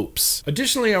hopes.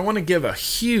 Additionally, I want to give a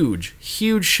huge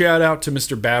shout out to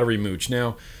Mr. Battery Mooch.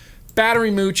 Now,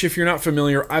 Battery Mooch, if you're not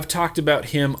familiar, I've talked about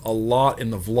him a lot in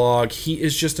the vlog. He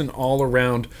is just an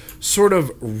all-around sort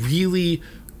of really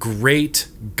great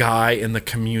guy in the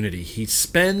community. He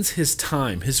spends his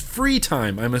time, his free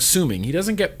time, I'm assuming. He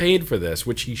doesn't get paid for this,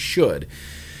 which he should.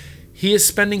 He is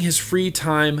spending his free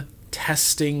time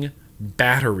testing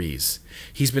batteries.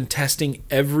 He's been testing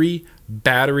every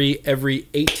battery, every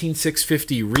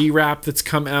 18650 rewrap that's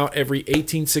come out, every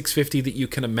 18650 that you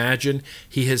can imagine.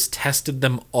 He has tested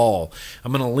them all.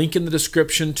 I'm going to link in the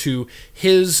description to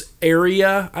his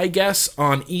area, I guess,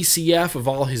 on ECF of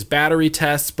all his battery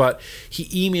tests, but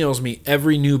he emails me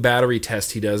every new battery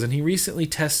test he does, and he recently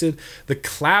tested the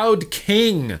Cloud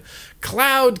King,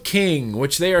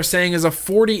 which they are saying is a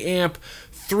 40 amp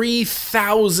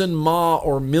 3000 mAh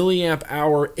or milliamp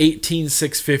hour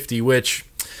 18650, which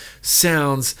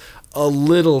sounds a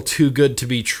little too good to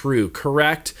be true,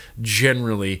 correct?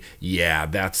 Generally, yeah,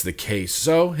 that's the case.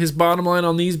 So his bottom line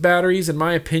on these batteries, in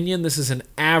my opinion, this is an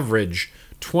average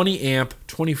 20 amp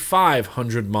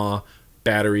 2500 mAh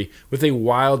battery with a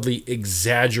wildly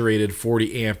exaggerated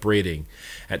 40 amp rating.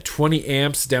 At 20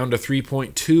 amps down to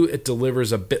 3.2, it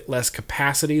delivers a bit less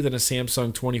capacity than a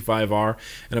Samsung 25R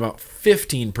and about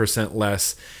 15%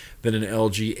 less than an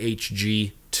LG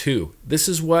HG2. This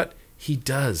is what he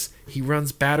does. He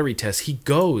runs battery tests. He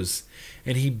goes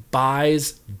and he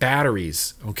buys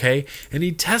batteries, okay? And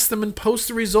he tests them and posts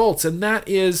the results, and that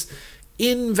is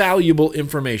invaluable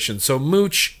information. So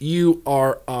Mooch, you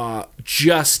are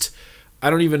just,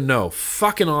 I don't even know,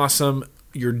 fucking awesome.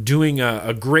 You're doing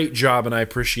a great job, and I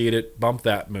appreciate it. Bump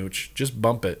that, Mooch. Just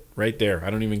bump it right there. I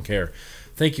don't even care.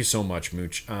 Thank you so much,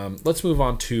 Mooch. Let's move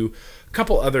on to a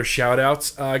couple other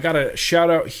shout-outs. I got a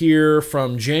shout-out here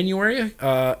from January.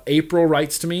 April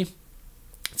writes to me.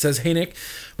 It says, "Hey, Nick.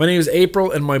 My name is April,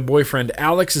 and my boyfriend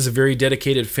Alex is a very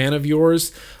dedicated fan of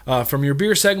yours. From your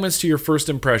beer segments to your first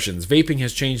impressions, vaping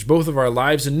has changed both of our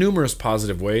lives in numerous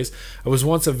positive ways. I was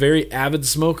once a very avid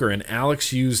smoker, and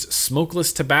Alex used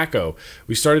smokeless tobacco.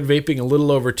 We started vaping a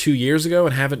little over 2 years ago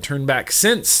and haven't turned back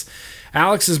since.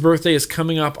 Alex's birthday is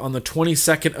coming up on the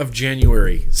 22nd of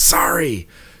January. Sorry,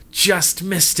 just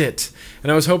missed it.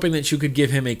 And I was hoping that you could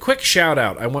give him a quick shout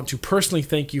out. I want to personally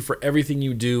thank you for everything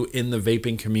you do in the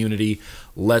vaping community.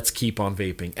 Let's keep on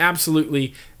vaping."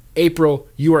 Absolutely. April,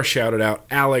 you are shouted out.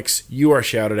 Alex, you are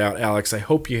shouted out. Alex, I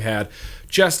hope you had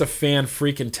just a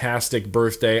fan-freaking-tastic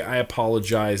birthday. I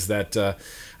apologize that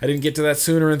I didn't get to that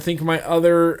sooner, and I think my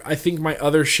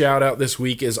other shout out this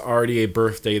week is already a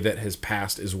birthday that has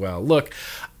passed as well. Look,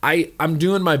 I'm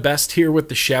doing my best here with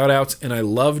the shout outs, and I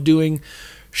love doing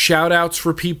shout outs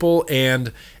for people,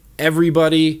 and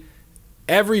everybody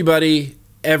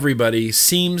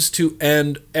seems to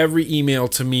end every email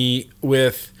to me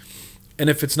with, "And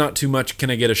if it's not too much, can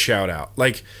I get a shout out?"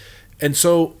 And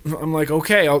so I'm like,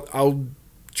 okay, I'll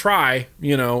try,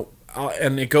 you know,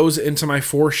 and it goes into my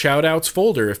 4 shout-outs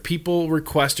folder. If people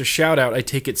request a shout-out, I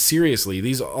take it seriously.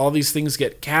 All these things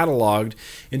get cataloged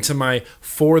into my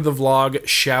For the Vlog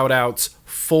shout-outs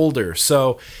folder.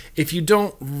 So if you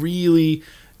don't really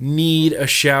need a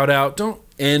shout-out, don't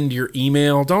end your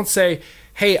email. Don't say,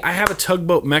 "Hey, I have a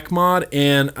tugboat mech mod,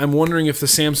 and I'm wondering if the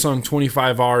Samsung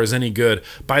 25R is any good.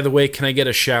 By the way, can I get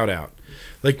a shout-out?"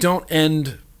 Don't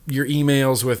end your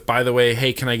emails with, "By the way,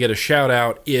 hey, can I get a shout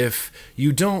out?" if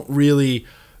you don't really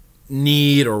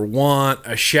need or want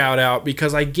a shout out,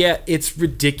 because I get it's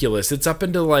ridiculous. It's up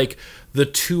into like the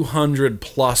 200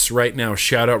 plus right now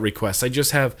shout out requests I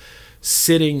just have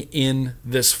sitting in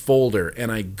this folder,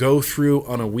 and I go through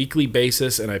on a weekly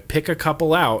basis and I pick a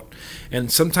couple out,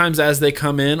 and sometimes as they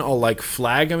come in I'll like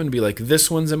flag them and be like, this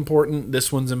one's important,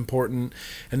 this one's important,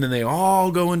 and then they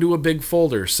all go into a big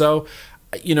folder. So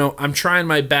you know, I'm trying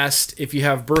my best. If you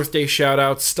have birthday shout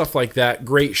outs, stuff like that,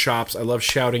 great shops. I love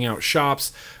shouting out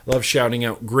shops. I love shouting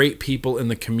out great people in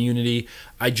the community.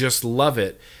 I just love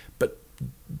it. But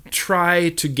try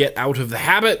to get out of the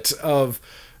habit of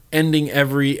ending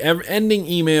ending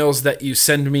emails that you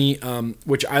send me,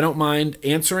 which I don't mind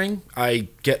answering. I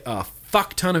get a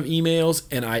fuck ton of emails,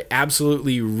 and I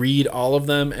absolutely read all of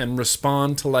them and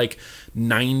respond to like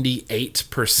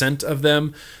 98% of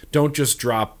them. Don't just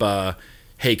drop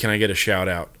hey, can I get a shout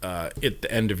out at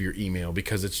the end of your email,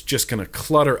 because it's just going to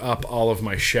clutter up all of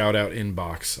my shout out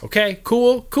inbox. Okay,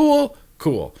 cool.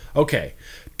 Okay,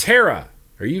 Tara,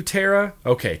 are you Tara?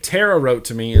 Okay, Tara wrote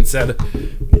to me and said,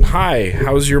 Hi,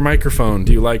 how's your microphone?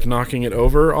 Do you like knocking it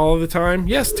over all the time?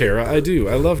 Yes, Tara, I do.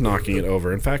 I love knocking it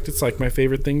over. In fact, it's like my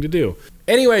favorite thing to do.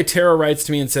 Anyway, Tara writes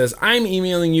to me and says, I'm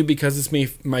emailing you because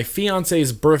it's my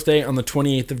fiance's birthday on the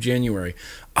 28th of January.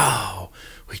 Oh,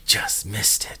 we just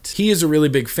missed it. He is a really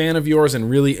big fan of yours and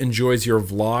really enjoys your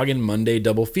vlog and Monday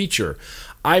double feature.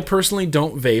 I personally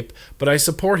don't vape, but I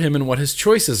support him in what his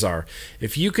choices are.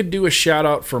 If you could do a shout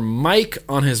out for Mike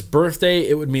on his birthday,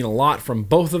 it would mean a lot from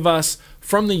both of us.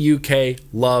 From the UK,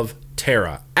 love,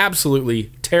 Tara.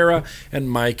 Absolutely, Tara and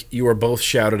Mike, you are both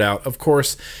shouted out. Of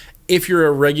course, if you're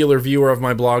a regular viewer of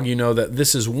my blog, you know that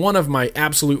this is one of my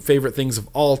absolute favorite things of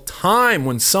all time.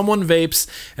 When someone vapes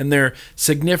and their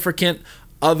significant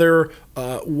other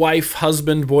wife,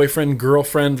 husband, boyfriend,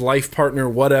 girlfriend, life partner,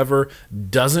 whatever,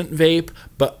 doesn't vape,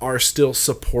 but are still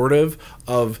supportive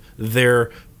of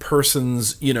their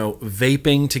person's, you know,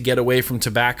 vaping to get away from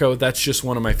tobacco. That's just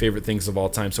one of my favorite things of all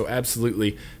time. So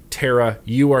absolutely, Tara,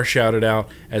 you are shouted out,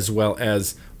 as well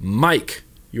as Mike.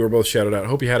 You were both shouted out. I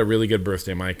hope you had a really good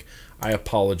birthday, Mike. I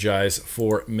apologize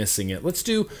for missing it. Let's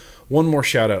do one more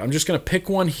shout out. I'm just going to pick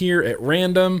one here at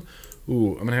random.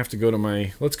 Ooh, I'm gonna have to go to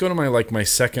my, let's go to my, like, my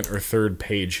second or third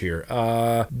page here.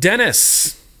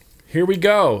 Dennis, here we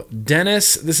go.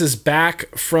 Dennis, this is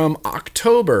back from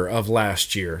October of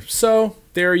last year. So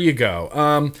there you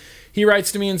go. He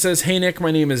writes to me and says, hey Nick,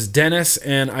 my name is Dennis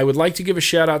and I would like to give a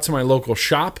shout out to my local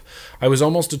shop. I was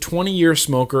almost a 20-year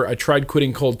smoker. I tried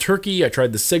quitting cold turkey, I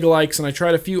tried the cigalikes, and I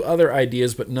tried a few other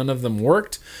ideas, but none of them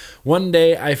worked. One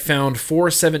day I found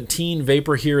 417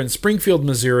 Vapor here in Springfield,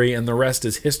 Missouri, and the rest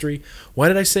is history. Why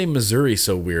did I say Missouri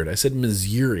so weird? I said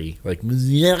Missouri, like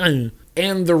Missouri.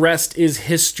 And the rest is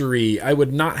history. I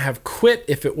would not have quit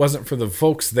if it wasn't for the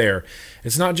folks there.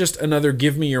 It's not just another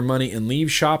give me your money and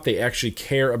leave shop. They actually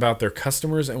care about their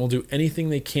customers and will do anything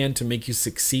they can to make you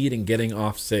succeed in getting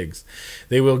off cigs.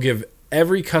 They will give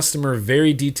every customer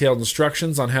very detailed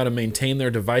instructions on how to maintain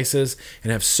their devices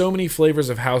and have so many flavors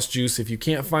of house juice. If you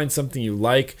can't find something you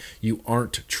like, you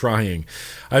aren't trying.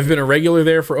 I've been a regular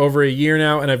there for over a year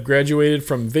now, and I've graduated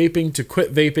from vaping to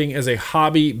quit vaping as a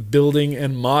hobby, building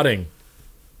and modding.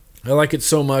 I like it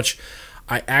so much,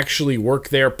 I actually work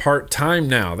there part-time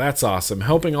now. That's awesome.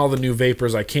 Helping all the new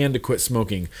vapors I can to quit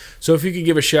smoking. So if you could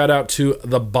give a shout out to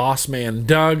the boss man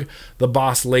Doug, the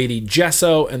boss lady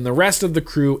Jesso, and the rest of the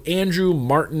crew, Andrew,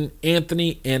 Martin,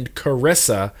 Anthony, and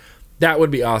Carissa, that would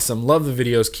be awesome. Love the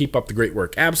videos. Keep up the great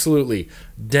work. Absolutely.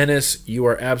 Dennis, you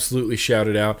are absolutely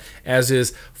shouted out, as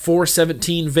is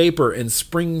 417 Vapor in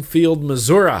Springfield,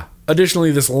 Missouri. Additionally,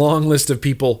 this long list of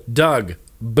people: Doug,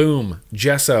 boom,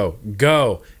 Jesso,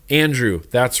 go, Andrew,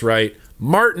 that's right,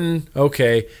 Martin,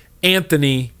 okay,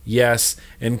 Anthony, yes,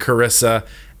 and Carissa,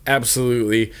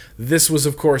 absolutely. This was,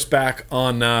 of course, back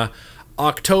on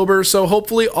October, so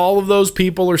hopefully all of those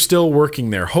people are still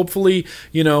working there. Hopefully,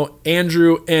 you know,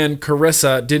 Andrew and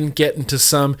Carissa didn't get into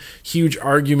some huge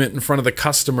argument in front of the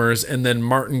customers and then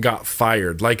Martin got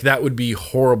fired. Like, that would be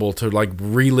horrible to, like,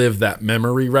 relive that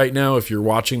memory right now if you're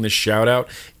watching this shout out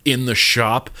in the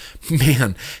shop.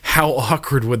 Man, how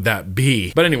awkward would that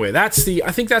be? But anyway, I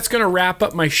think that's gonna wrap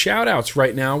up my shout outs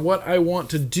right now. What I want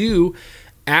to do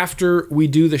after we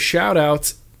do the shout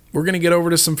outs, we're gonna get over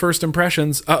to some first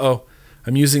impressions. Uh-oh,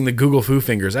 I'm using the Google Foo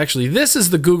fingers. Actually, this is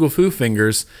the Google Foo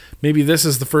fingers. Maybe this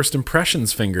is the first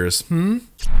impressions fingers.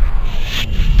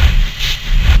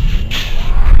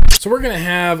 So we're gonna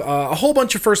have a whole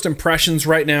bunch of first impressions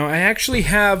right now. I actually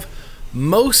have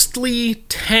mostly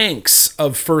tanks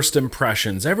of first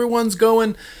impressions. Everyone's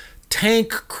going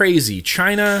tank crazy.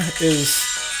 China is...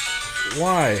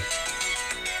 Why?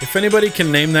 If anybody can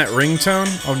name that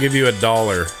ringtone, I'll give you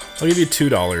 $1. I'll give you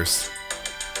 $2.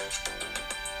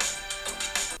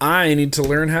 I need to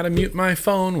learn how to mute my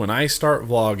phone when I start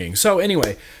vlogging. So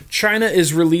anyway, China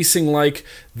is releasing like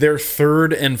their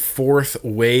third and fourth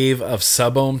wave of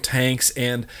sub-ohm tanks,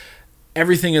 and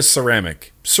everything is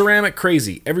ceramic. Ceramic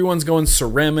crazy. Everyone's going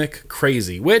ceramic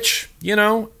crazy, which, you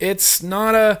know, it's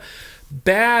not a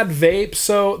bad vape.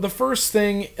 So the first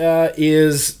thing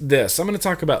is this. I'm going to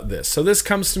talk about this. So this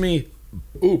comes to me,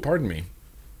 ooh, pardon me.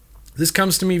 This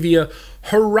comes to me via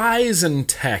Horizon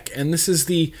Tech, and this is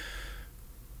the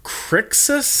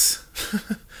Krixus?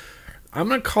 I'm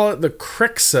going to call it the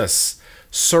Krixus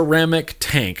ceramic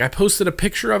tank. I posted a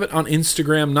picture of it on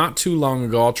Instagram not too long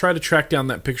ago. I'll try to track down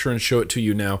that picture and show it to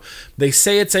you now. They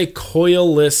say it's a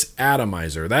coilless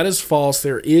atomizer. That is false.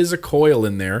 There is a coil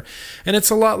in there, and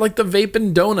it's a lot like the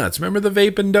Vaping Donuts. Remember the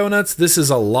Vaping Donuts? This is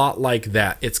a lot like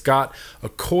that. It's got a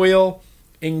coil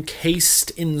encased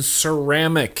in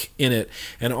ceramic in it,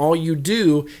 and all you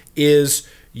do is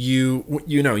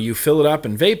you fill it up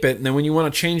and vape it, and then when you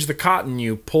want to change the cotton,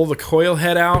 you pull the coil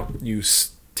head out, you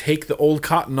take the old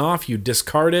cotton off, you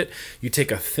discard it, you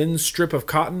take a thin strip of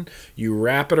cotton, you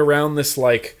wrap it around this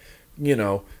like,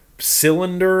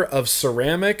 cylinder of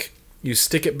ceramic, you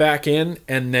stick it back in,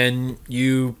 and then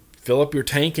you fill up your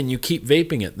tank and you keep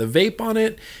vaping it. The vape on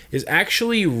it is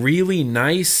actually really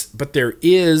nice, but there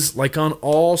is, like on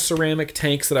all ceramic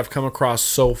tanks that I've come across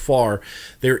so far,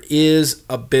 there is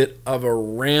a bit of a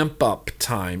ramp up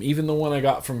time. Even the one I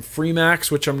got from Freemax,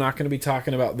 which I'm not going to be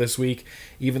talking about this week,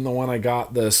 even the one I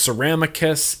got, the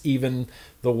Ceramicus, even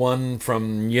the one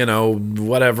from,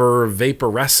 whatever,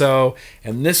 Vaporesso,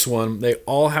 and this one, they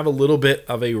all have a little bit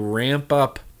of a ramp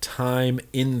up time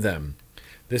in them.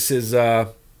 This is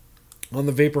on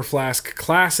the Vapor Flask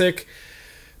Classic,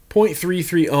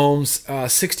 0.33 ohms,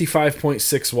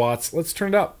 65.6 watts. Let's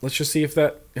turn it up. Let's just see if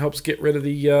that helps get rid of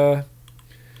the,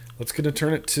 let's going to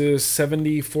turn it to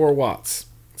 74 watts.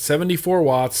 74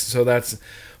 watts, so that's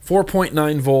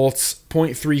 4.9 volts,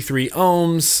 0.33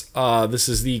 ohms. This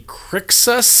is the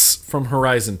Krixus from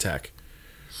Horizon Tech.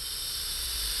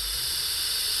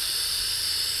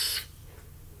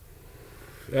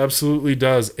 Absolutely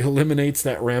does. Eliminates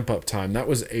that ramp up time. That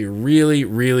was a really,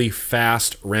 really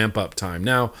fast ramp up time.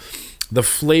 Now, the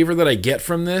flavor that I get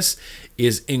from this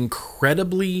is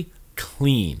incredibly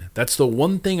clean. That's the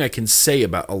one thing I can say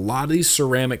about a lot of these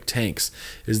ceramic tanks,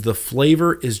 is the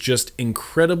flavor is just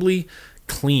incredibly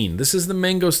clean. This is the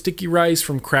mango sticky rice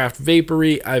from Craft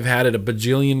Vapory. I've had it a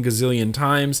bajillion gazillion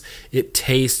times. It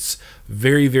tastes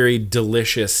very, very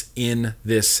delicious in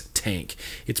this tank.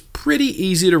 It's pretty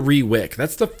easy to re-wick.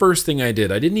 That's the first thing I did.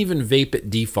 I didn't even vape it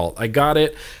default. I got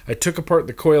it, I took apart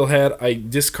the coil head, I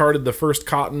discarded the first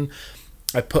cotton,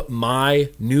 I put my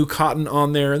new cotton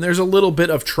on there, and there's a little bit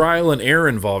of trial and error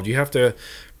involved. You have to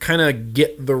kind of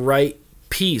get the right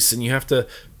piece, and you have to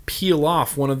peel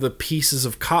off one of the pieces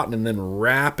of cotton and then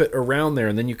wrap it around there,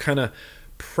 and then you kind of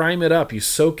prime it up, you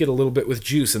soak it a little bit with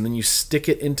juice, and then you stick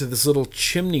it into this little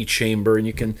chimney chamber, and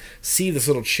you can see this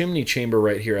little chimney chamber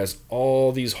right here has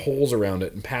all these holes around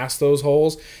it, and past those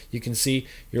holes you can see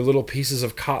your little pieces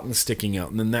of cotton sticking out,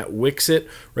 and then that wicks it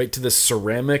right to this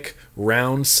ceramic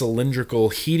round cylindrical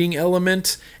heating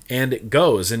element, and it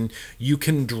goes. And you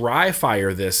can dry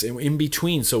fire this in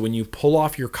between, so when you pull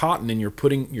off your cotton and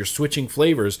you're switching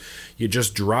flavors, you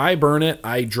just dry burn it.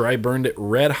 I dry burned it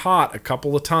red hot a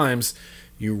couple of times.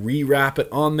 You rewrap it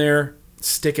on there,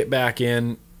 stick it back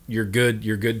in, you're good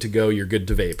to go, you're good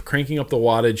to vape. Cranking up the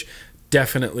wattage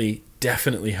definitely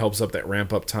helps up that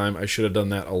ramp up time. I should have done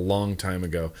that a long time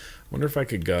ago. I wonder if I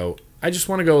could go, I just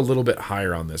want to go a little bit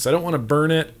higher on this. I don't want to burn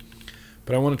it,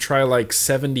 but I want to try like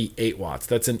 78 watts.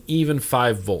 That's an even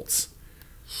 5 volts.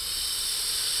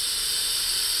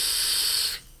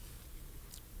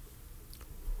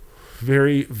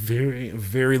 Very, very,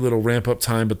 very little ramp up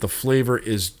time, but the flavor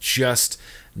is just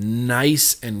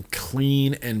nice and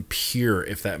clean and pure,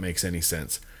 if that makes any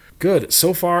sense. Good.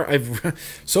 So far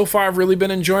I've really been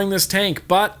enjoying this tank,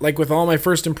 but like with all my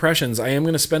first impressions, I am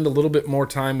going to spend a little bit more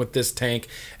time with this tank,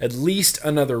 at least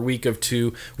another week or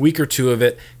two of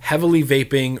it, heavily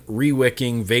vaping,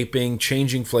 re-wicking, vaping,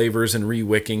 changing flavors and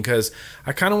re-wicking, because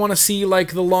I kind of want to see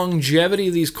like the longevity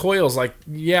of these coils. Like,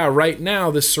 yeah, right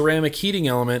now this ceramic heating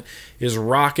element is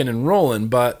rocking and rolling,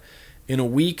 but in a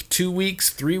week, 2 weeks,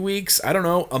 3 weeks, I don't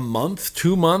know, a month,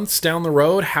 2 months down the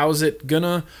road, how's it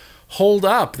gonna hold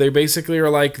up? They basically are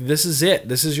like, this is it.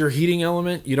 This is your heating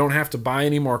element. You don't have to buy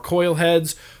any more coil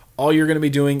heads. All you're going to be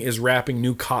doing is wrapping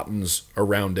new cottons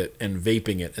around it and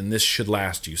vaping it, and this should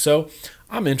last you. So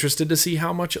I'm interested to see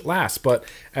how much it lasts, but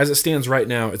as it stands right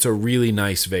now, it's a really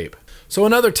nice vape. So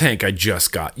another tank I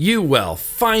just got, UWell,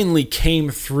 finally came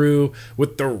through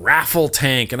with the raffle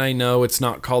tank, and I know it's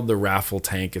not called the raffle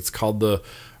tank, it's called the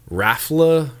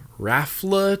Raffle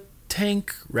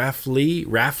tank,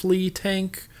 Raffly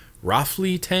tank.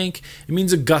 Raffly tank. It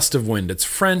means a gust of wind. It's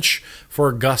French for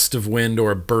a gust of wind or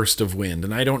a burst of wind,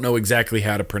 and I don't know exactly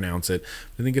how to pronounce it.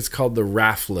 I think it's called the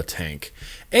Raffle tank.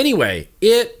 Anyway,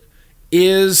 it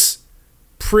is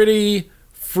pretty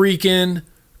freaking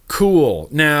cool.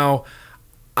 Now,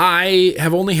 I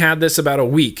have only had this about a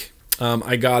week.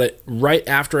 I got it right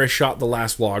after I shot the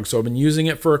last vlog, so I've been using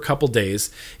it for a couple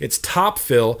days. It's top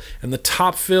fill, and the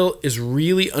top fill is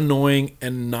really annoying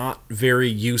and not very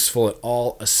useful at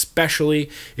all, especially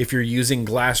if you're using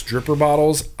glass dripper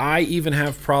bottles. I even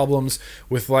have problems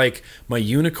with like my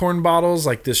unicorn bottles,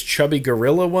 like this Chubby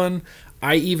Gorilla one.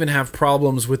 I even have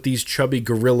problems with these Chubby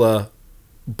Gorilla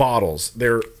bottles.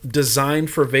 They're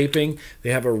designed for vaping. They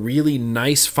have a really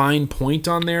nice fine point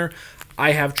on there.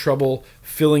 I have trouble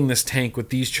filling this tank with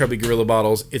these Chubby Gorilla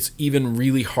bottles. It's even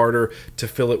really harder to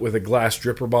fill it with a glass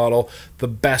dripper bottle. The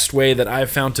best way that I've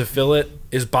found to fill it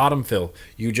is bottom fill.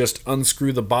 You just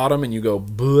unscrew the bottom and you go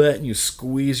bleh, and you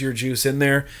squeeze your juice in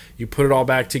there. You put it all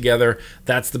back together.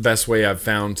 That's the best way I've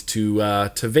found to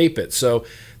vape it. So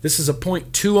this is a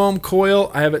 0.2 ohm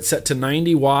coil. I have it set to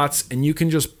 90 watts, and you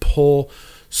can just pull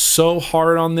so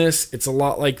hard on this. It's a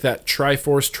lot like that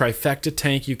Triforce Trifecta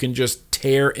tank. You can just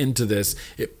tear into this.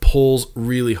 It pulls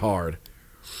really hard.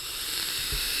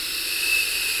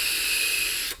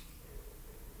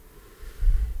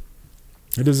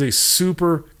 It is a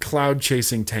super cloud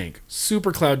chasing tank.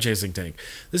 Super cloud chasing tank.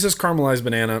 This is caramelized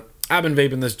banana. I've been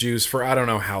vaping this juice for I don't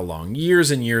know how long,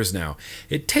 years and years now.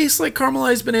 It tastes like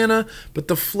caramelized banana, but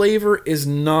the flavor is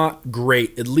not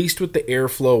great, at least with the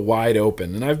airflow wide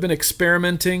open. And I've been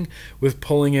experimenting with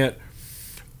pulling it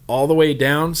all the way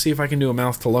down. See if I can do a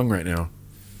mouth to lung right now.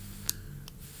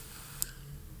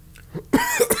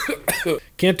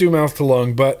 Can't do mouth to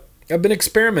lung, but I've been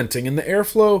experimenting, and the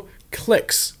airflow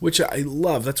clicks, which I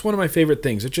love. That's one of my favorite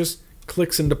things. It just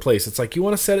clicks into place. It's like you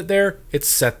want to set it there, it's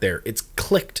set there. It's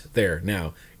clicked there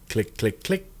now. Click, click,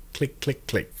 click, click, click,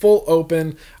 click. Full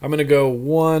open. I'm going to go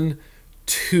 1,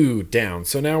 2 down.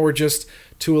 So now we're just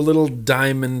to a little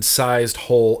diamond-sized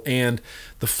hole, and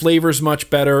the flavor's much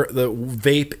better. The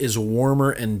vape is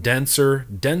warmer and denser.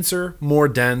 Denser, more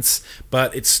dense,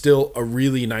 but it's still a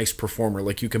really nice performer.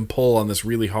 Like, you can pull on this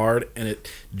really hard, and it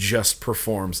just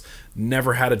performs.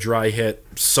 Never had a dry hit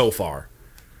so far.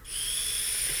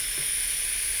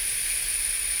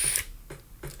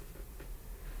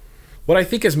 What I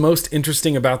think is most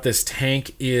interesting about this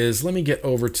tank is, let me get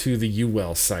over to the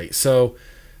UL site. So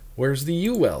where's the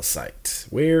UL site?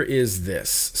 Where is this?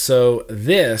 So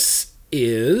this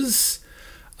is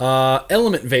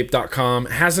elementvape.com.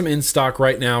 Has them in stock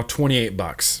right now, 28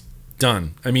 bucks.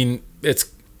 Done. I mean,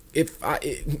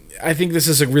 I think this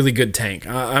is a really good tank.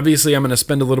 Obviously, I'm going to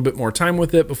spend a little bit more time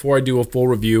with it before I do a full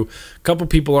review. A couple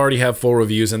people already have full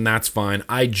reviews, and that's fine.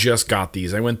 I just got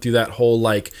these. I went through that whole,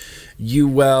 like,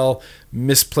 UL,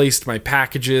 misplaced my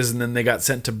packages, and then they got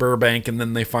sent to Burbank, and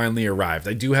then they finally arrived.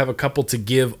 I do have a couple to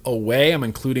give away. I'm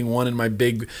including one in my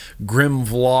big Grimm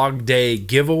Vlog Day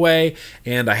giveaway,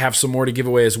 and I have some more to give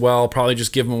away as well. Probably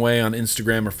just give them away on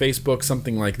Instagram or Facebook,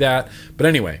 something like that. But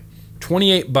anyway,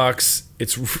 28 bucks.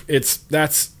 That's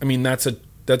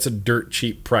a dirt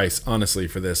cheap price, honestly,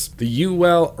 for this. The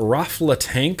UL Rafla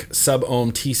tank,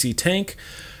 sub-ohm TC tank,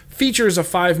 features a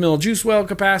 5 mil juice well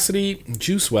capacity.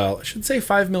 Juice well, I should say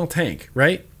 5 mil tank,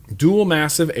 right? Dual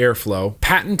massive airflow,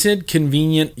 patented,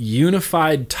 convenient,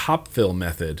 unified top fill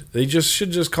method. They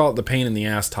should just call it the pain in the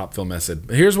ass top fill method.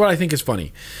 But here's what I think is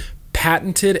funny.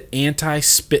 Patented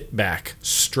anti-spitback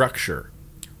structure.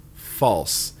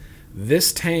 False.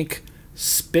 This tank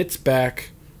spits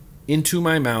back into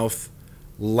my mouth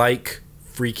like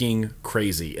freaking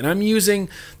crazy. And I'm using,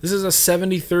 this is a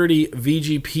 70-30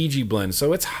 VG-PG blend,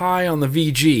 so it's high on the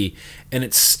VG, and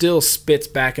it still spits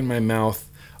back in my mouth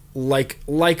like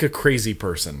a crazy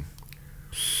person.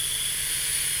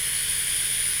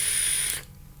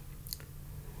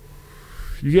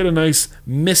 You get a nice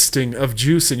misting of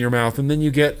juice in your mouth, and then you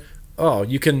get, oh,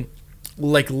 you can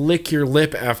like lick your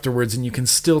lip afterwards, and you can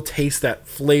still taste that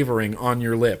flavoring on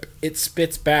your lip. It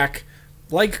spits back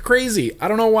like crazy. I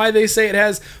don't know why they say it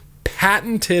has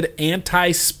patented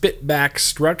anti-spitback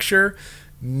structure.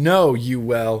 No,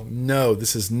 UL, no,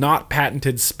 this is not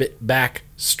patented spitback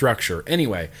structure.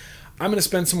 Anyway, I'm going to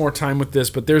spend some more time with this,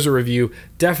 but there's a review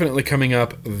definitely coming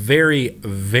up very,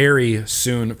 very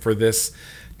soon for this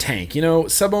tank. You know,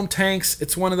 sub-ohm tanks,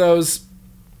 it's one of those,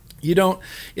 you don't,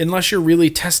 unless you're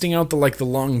really testing out the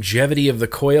longevity of the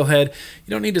coil head, you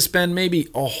don't need to spend maybe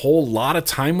a whole lot of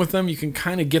time with them. You can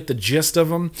kind of get the gist of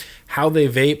them, how they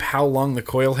vape, how long the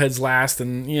coil heads last,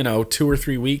 and, you know, 2 or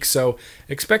 3 weeks. So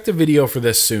expect a video for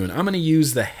this soon. I'm going to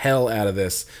use the hell out of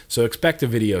this, so expect a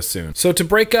video soon. So to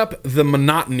break up the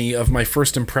monotony of my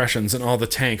first impressions in all the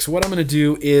tanks, what I'm going to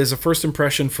do is a first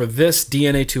impression for this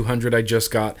DNA 200 I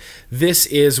just got. This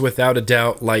is without a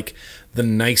doubt like the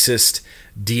nicest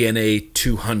DNA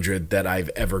 200 that I've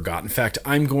ever got. In fact,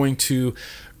 I'm going to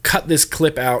cut this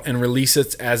clip out and release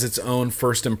it as its own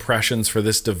first impressions for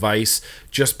this device,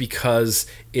 just because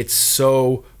it's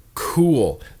so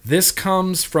cool. This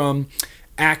comes from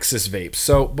Axis Vapes.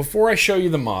 So before I show you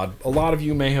the mod, a lot of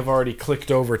you may have already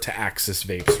clicked over to Axis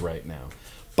Vapes right now,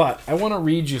 but I want to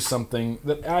read you something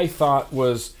that I thought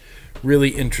was really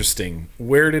interesting.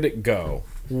 Where did it go?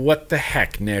 What the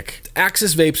heck, Nick?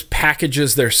 Axis Vapes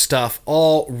packages their stuff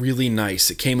all really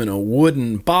nice. It came in a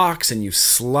wooden box and you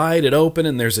slide it open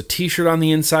and there's a t-shirt on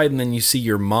the inside and then you see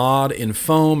your mod in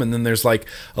foam and then there's like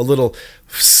a little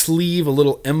sleeve, a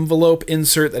little envelope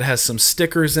insert that has some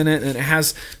stickers in it and it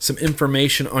has some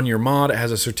information on your mod. It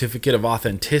has a certificate of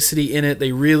authenticity in it.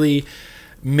 They really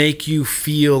make you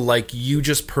feel like you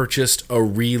just purchased a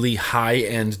really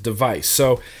high-end device.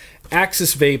 So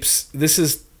Axis Vapes, this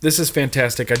is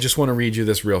fantastic. I just want to read you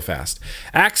this real fast.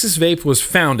 Axis Vape was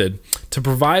founded to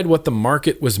provide what the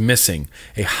market was missing,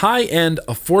 a high-end,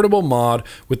 affordable mod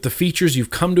with the features you've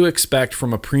come to expect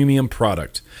from a premium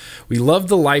product. We loved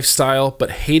the lifestyle, but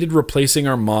hated replacing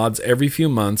our mods every few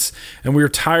months, and we were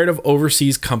tired of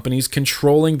overseas companies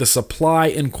controlling the supply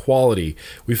and quality.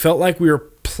 We felt like we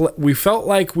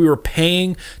were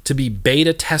paying to be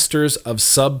beta testers of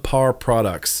subpar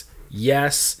products.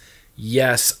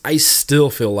 Yes, I still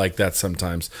feel like that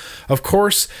sometimes. Of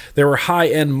course, there were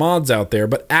high-end mods out there,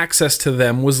 but access to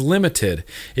them was limited.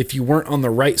 If you weren't on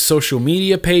the right social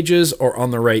media pages or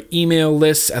on the right email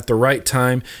lists at the right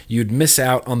time, you'd miss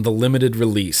out on the limited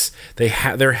release.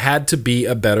 There had to be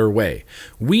a better way.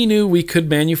 We knew we could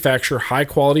manufacture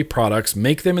high-quality products,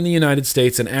 make them in the United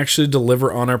States, and actually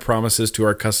deliver on our promises to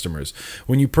our customers.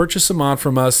 When you purchase a mod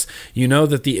from us, you know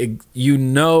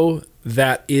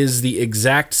that is the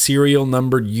exact serial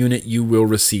numbered unit you will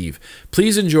receive.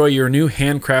 Please enjoy your new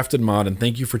handcrafted mod and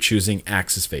thank you for choosing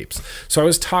Axis Vapes. So I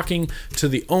was talking to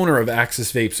the owner of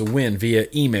Axis Vapes, Win, via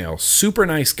email. Super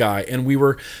nice guy, and we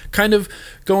were kind of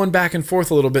going back and forth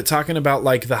a little bit talking about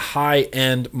like the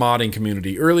high-end modding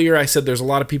community. Earlier I said there's a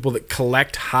lot of people that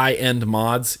collect high-end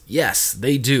mods. Yes,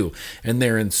 they do. And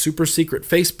they're in super secret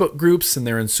Facebook groups and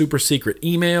they're in super secret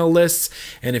email lists,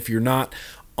 and if you're not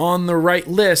on the right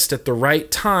list at the right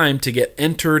time to get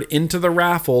entered into the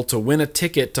raffle to win a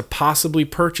ticket to possibly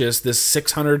purchase this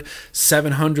 $600,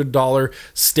 $700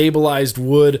 stabilized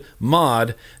wood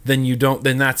mod,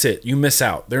 then that's it. You miss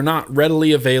out. They're not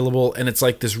readily available, and it's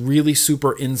like this really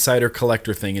super insider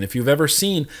collector thing. And if you've ever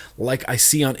seen, like I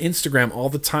see on Instagram all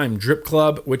the time, Drip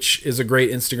Club, which is a great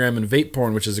Instagram, and Vape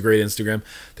Porn, which is a great Instagram,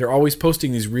 they're always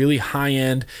posting these really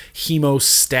high-end hemo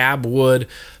stab wood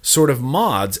sort of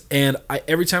mods, and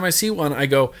every time I see one, I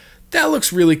go, that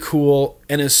looks really cool,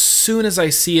 and as soon as I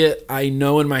see it, I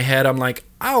know in my head, I'm like,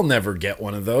 I'll never get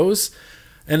one of those.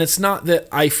 And it's not that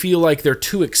I feel like they're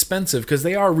too expensive, because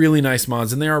they are really nice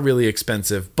mods, and they are really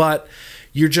expensive, but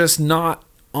you're just not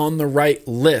on the right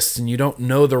list, and you don't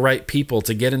know the right people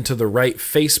to get into the right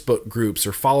Facebook groups,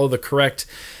 or follow the correct,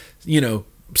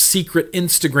 secret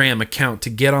Instagram account to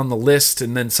get on the list,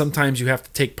 and then sometimes you have to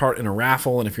take part in a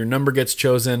raffle, and if your number gets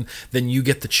chosen, then you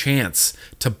get the chance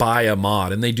to buy a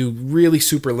mod, and they do really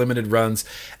super limited runs.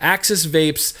 Axis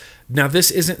Vapes, now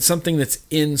this isn't something that's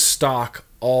in stock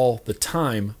all the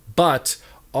time, but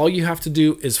all you have to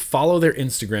do is follow their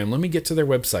Instagram. Let me get to their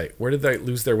website. Where did I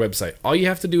lose their website? All you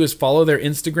have to do is follow their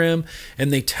Instagram,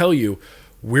 and they tell you,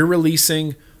 we're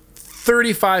releasing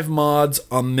 35 mods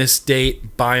on this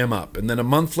date, buy them up. And then a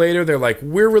month later, they're like,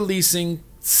 we're releasing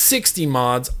 60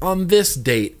 mods on this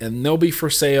date, and they'll be for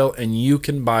sale, and you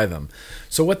can buy them.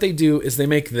 So what they do is they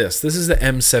make this. This is the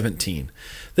M17.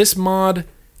 This mod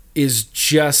is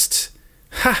just,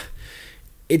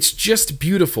 it's just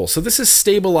beautiful. So this is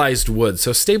stabilized wood.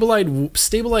 So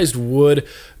stabilized wood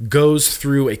goes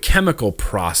through a chemical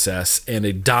process and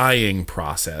a dyeing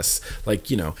process, like,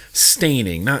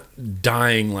 staining, not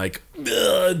dyeing like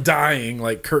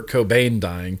Kurt Cobain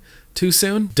dying. Too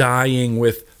soon? Dyeing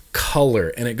with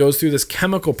color, and it goes through this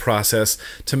chemical process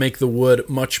to make the wood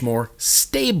much more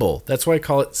stable. That's why I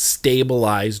call it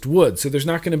stabilized wood. So there's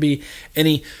not going to be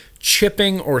any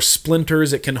chipping or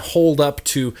splinters. It can hold up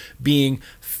to being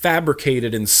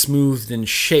fabricated and smoothed and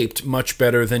shaped much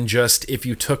better than just if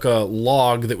you took a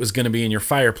log that was going to be in your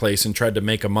fireplace and tried to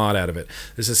make a mod out of it.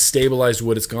 This is stabilized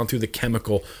wood. It's gone through the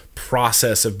chemical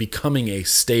process of becoming a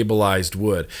stabilized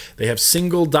wood. They have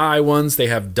single dye ones, they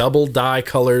have double dye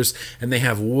colors, and they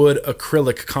have wood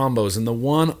acrylic combos. And the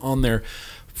one on their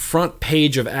front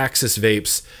page of Axis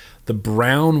Vapes, the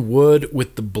brown wood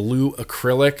with the blue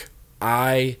acrylic,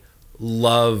 I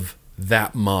love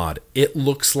that mod. It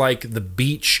looks like the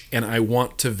beach, and I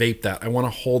want to vape that. I want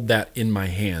to hold that in my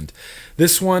hand.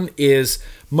 This one is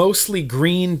mostly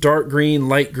green, dark green,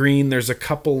 light green. There's a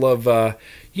couple of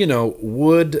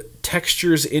wood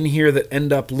textures in here that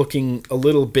end up looking a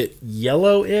little bit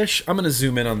yellowish. I'm going to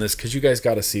zoom in on this because you guys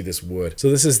got to see this wood. So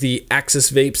this is the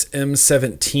Axis Vapes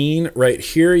M17 right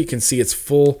here. You can see it's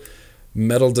full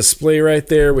metal display right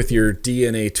there with your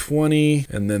DNA 20,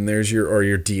 and then there's your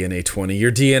DNA 20,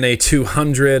 your DNA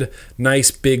 200,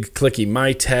 nice big clicky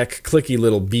MyTech, clicky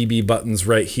little BB buttons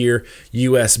right here,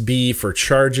 USB for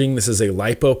charging. This is a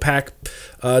LiPo pack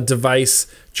device,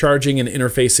 charging and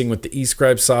interfacing with the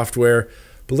eScribe software.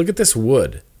 But look at this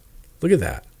wood. Look at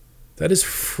that. That is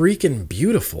freaking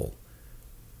beautiful.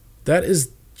 That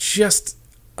is just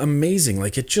amazing.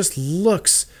 Like, it just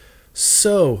looks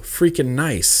so freaking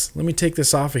nice. Let me take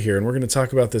this off of here, and we're going to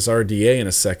talk about this RDA in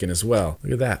a second as well.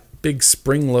 Look at that big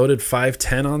spring-loaded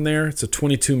 510 on there. It's a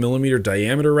 22 millimeter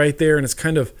diameter right there, and it's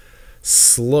kind of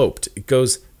sloped. It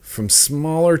goes from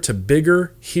smaller to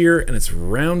bigger here, and it's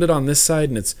rounded on this side,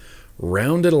 and it's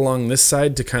rounded along this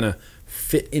side to kind of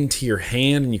fit into your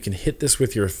hand, and you can hit this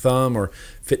with your thumb or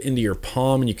fit into your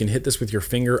palm, and you can hit this with your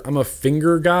finger. I'm a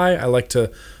finger guy. I like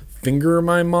to finger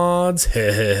my mods.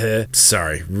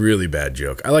 Sorry, really bad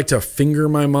joke. I like to finger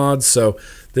my mods, so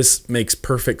this makes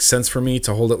perfect sense for me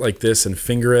to hold it like this and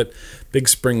finger it. Big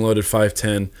spring-loaded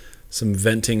 510, some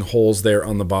venting holes there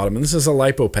on the bottom. And this is a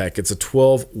LiPo pack. It's a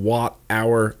 12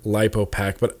 watt-hour LiPo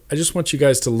pack, but I just want you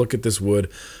guys to look at this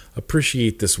wood,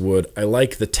 appreciate this wood. I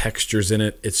like the textures in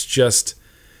it. It's just,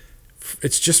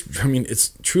 I mean,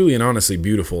 it's truly and honestly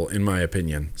beautiful in my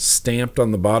opinion. Stamped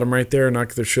on the bottom right there,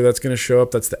 not sure that's going to show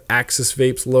up. That's the Axis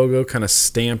Vapes logo kind of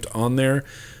stamped on there.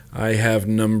 I have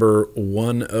number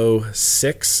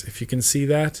 106, if you can see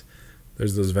that.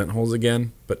 There's those vent holes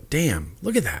again, but damn,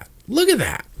 look at that. Look at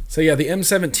that. So yeah, the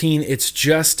M17, it's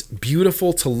just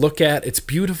beautiful to look at. It's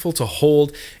beautiful to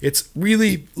hold. It's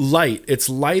really light. It's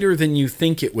lighter than you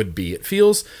think it would be. It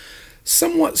feels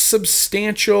somewhat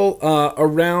substantial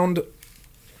around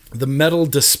the metal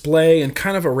display and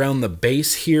kind of around the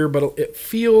base here, but it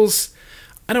feels,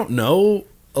 I don't know,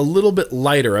 a little bit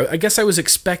lighter. I guess I was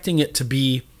expecting it to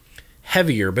be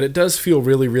heavier, but it does feel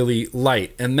really, really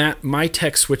light. And that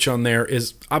MyTech switch on there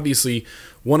is obviously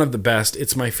one of the best.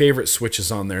 It's my favorite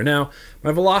switches on there. Now,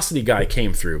 my Velocity guy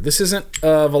came through. This isn't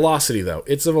a Velocity though.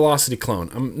 It's a Velocity clone.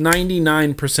 I'm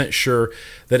 99% sure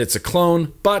that it's a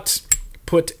clone, but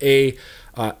put a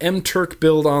M-Turk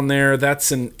build on there.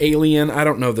 That's an Alien. I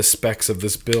don't know the specs of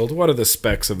this build. What are the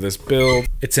specs of this build?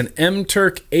 It's an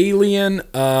M-Turk Alien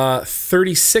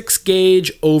 36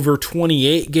 gauge over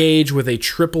 28 gauge with a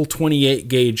triple 28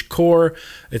 gauge core.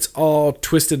 It's all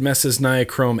Twisted Messes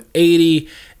Niachrome 80,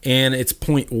 and it's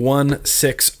 0.16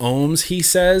 ohms, he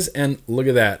says. And look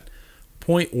at that,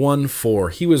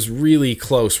 0.14. He was really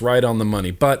close, right on the money.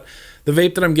 But the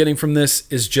vape that I'm getting from this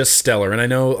is just stellar, and I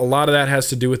know a lot of that has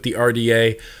to do with the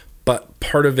RDA, but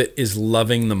part of it is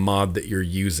loving the mod that you're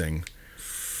using.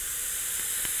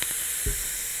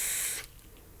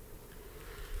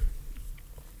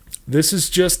 This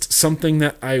is just something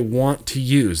that I want to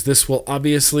use. This will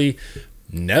obviously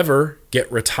never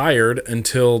get retired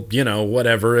until, you know,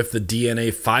 whatever, if the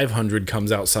DNA 500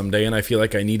 comes out someday and I feel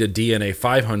like I need a DNA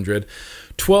 500.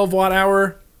 12 watt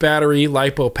hour battery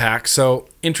LiPo pack, so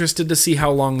interested to see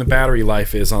how long the battery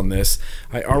life is on this.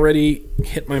 I already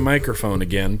hit my microphone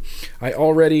again. I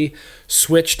already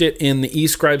switched it in the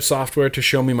eScribe software to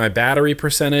show me my battery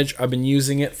percentage. I've been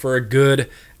using it for a good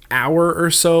hour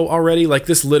or so already. Like,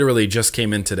 this literally just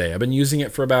came in today. I've been using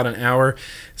it for about an hour.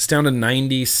 It's down to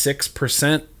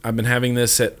 96%. I've been having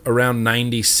this at around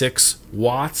 96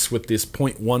 watts with this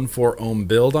 0.14 ohm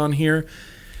build on here.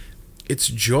 It's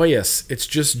joyous. It's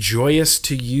just joyous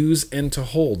to use and to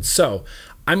hold. So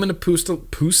I'm going to post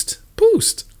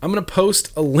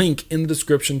a link in the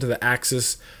description to the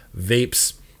Axis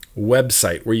Vapes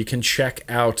website where you can check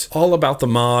out all about the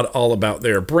mod, all about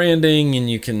their branding, and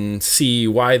you can see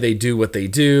why they do what they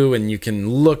do, and you can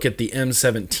look at the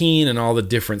M17 and all the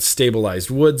different stabilized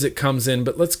woods it comes in.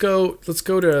 But let's go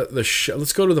to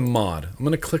the mod. I'm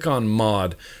going to click on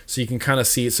mod so you can kind of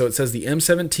see it. So it says the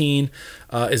M17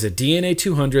 is a DNA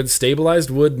 200 stabilized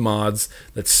wood mods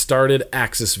that started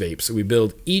Axis Vapes. So we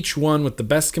build each one with the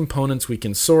best components we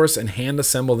can source and hand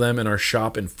assemble them in our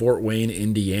shop in Fort Wayne,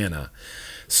 Indiana.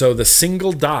 So the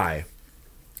single die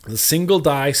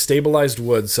stabilized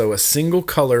wood, so a single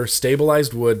color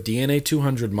stabilized wood DNA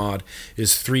 200 mod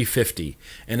is $350,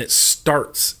 and it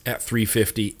starts at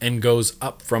 $350 and goes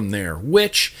up from there,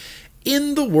 which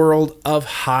in the world of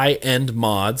high-end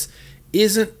mods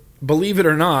isn't, believe it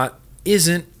or not,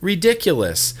 isn't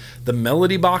ridiculous. The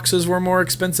Melody boxes were more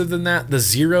expensive than that. The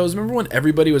Zeros, remember when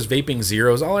everybody was vaping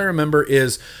Zeros? All I remember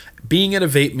is being at a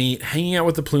vape meet, hanging out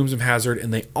with the Plumes of Hazard,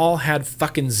 and they all had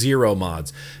fucking Zero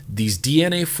mods. These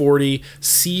DNA 40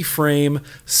 C-frame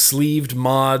sleeved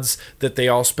mods that they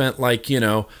all spent like, you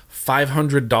know,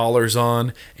 $500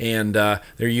 on, and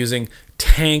they're using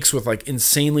tanks with like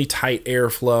insanely tight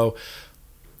airflow.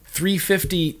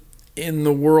 $350 in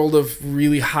the world of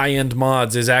really high-end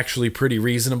mods is actually pretty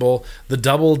reasonable. The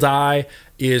double die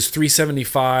is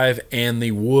 $375, and the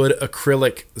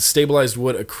stabilized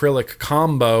wood acrylic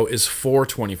combo is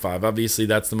 $425. Obviously,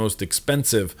 that's the most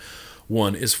expensive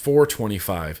one, is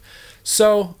 $425.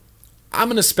 So I'm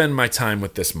going to spend my time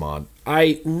with this mod.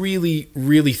 I really,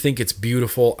 really think it's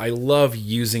beautiful. I love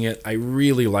using it. I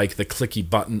really like the clicky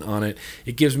button on it.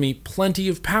 It gives me plenty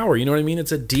of power. You know what I mean?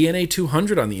 It's a DNA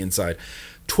 200 on the inside.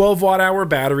 12 watt-hour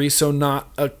battery, so not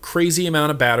a crazy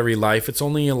amount of battery life. It's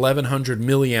only 1100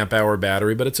 milliamp hour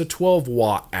battery, but it's a 12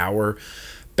 watt-hour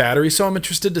battery, so I'm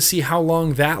interested to see how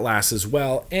long that lasts as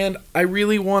well. And I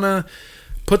really want to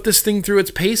put this thing through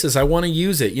its paces. I want to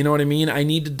use it. You know what I mean? I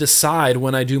need to decide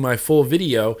when I do my full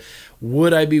video,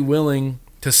 would I be willing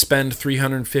to spend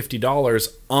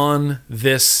 $350 on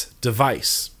this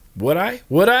device? Would I?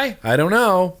 Would I? I don't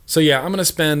know. So yeah, I'm going to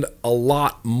spend a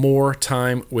lot more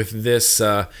time with this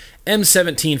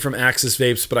M17 from Axis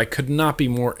Vapes, but I could not be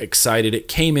more excited. It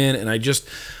came in and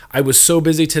I was so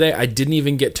busy today, I didn't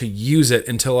even get to use it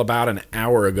until about an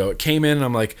hour ago. It came in and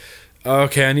I'm like,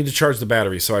 okay, I need to charge the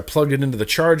battery. So I plugged it into the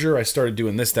charger. I started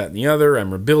doing this, that, and the other.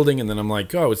 I'm rebuilding, and then I'm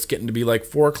like, oh, it's getting to be like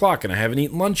 4 o'clock, and I haven't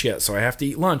eaten lunch yet, so I have to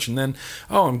eat lunch. And then,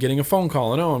 oh, I'm getting a phone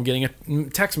call, and oh, I'm getting a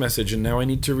text message, and now I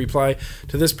need to reply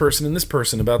to this person and this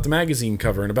person about the magazine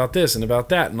cover, and about this, and about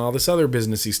that, and all this other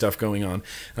businessy stuff going on.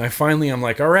 And I'm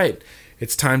like, all right,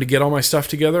 it's time to get all my stuff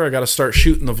together. I got to start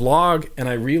shooting the vlog, and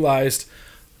I realized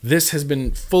this has been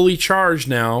fully charged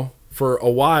now for a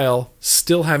while,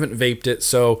 still haven't vaped it,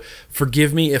 so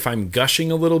forgive me if I'm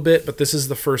gushing a little bit, but this is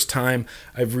the first time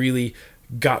I've really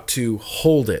got to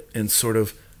hold it and sort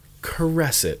of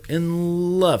caress it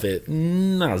and love it,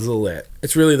 nuzzle it.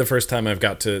 It's really the first time I've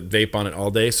got to vape on it all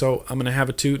day, so I'm going to have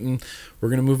a toot and we're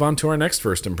going to move on to our next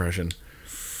first impression.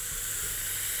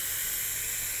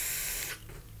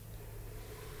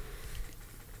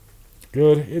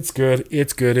 Good, it's good,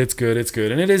 it's good, it's good, it's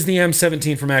good. And it is the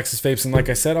M17 from Axis Vapes, and like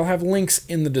I said, I'll have links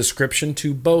in the description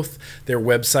to both their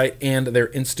website and their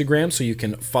Instagram, so you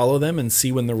can follow them and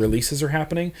see when the releases are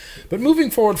happening. But moving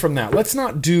forward from that, let's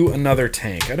not do another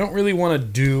tank. I don't really want to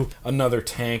do another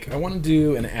tank. I want to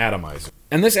do an atomizer.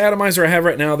 And this atomizer I have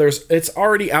right now, it's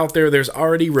already out there. There's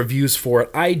already reviews for it.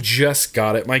 I just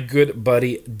got it. My good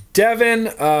buddy Devin,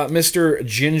 Mr.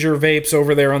 Ginger Vapes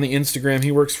over there on the Instagram,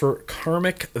 he works for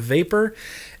Karmic Vapor.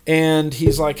 And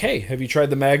he's like, hey, have you tried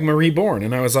the Magma Reborn?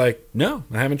 And I was like, no,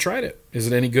 I haven't tried it. Is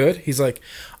it any good? He's like,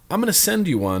 I'm going to send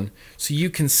you one so you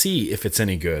can see if it's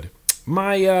any good.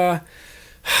 My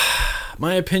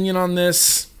opinion on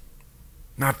this,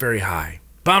 not very high.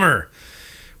 Bummer.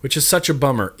 Which is such a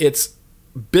bummer. It's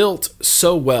built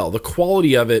so well. The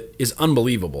quality of it is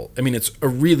unbelievable. I mean, it's a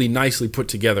really nicely put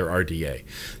together RDA.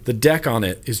 The deck on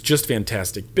it is just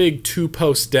fantastic. Big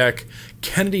 2-post deck,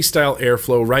 Kennedy style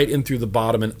airflow right in through the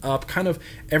bottom and up. Kind of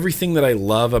everything that I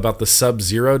love about the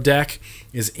Sub-Zero deck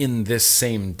is in this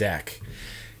same deck.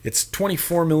 It's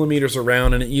 24 millimeters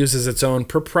around, and it uses its own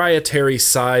proprietary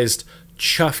sized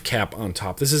chuff cap on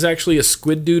top. This is actually a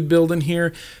Squid Dude build in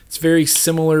here. It's very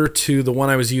similar to the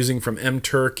one I was using from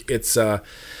M-Turk. It's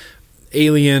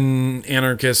Alien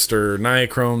Anarchist or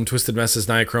Niachrome, Twisted Messes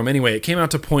Niachrome. Anyway, it came out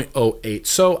to 0.08,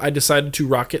 so I decided to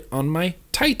rock it on my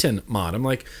Titan mod. I'm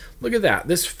like, look at that.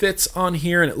 This fits on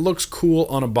here, and it looks cool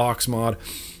on a box mod.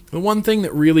 The one thing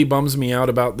that really bums me out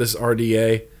about this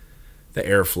RDA, the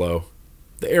airflow.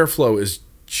 The airflow is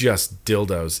just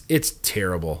dildos. It's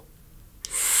terrible.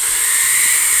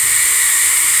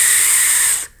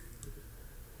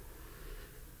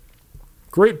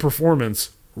 Great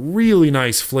performance, really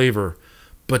nice flavor,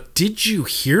 but did you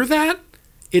hear that?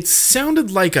 It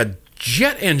sounded like a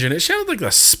jet engine. It sounded like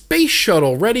a space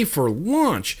shuttle ready for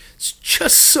launch. It's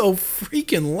just so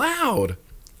freaking loud.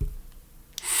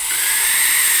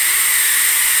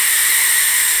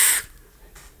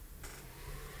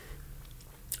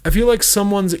 I feel like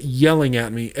someone's yelling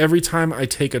at me every time I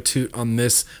take a toot on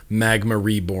this Magma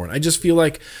Reborn. I just feel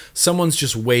like someone's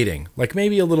just waiting. Like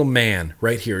maybe a little man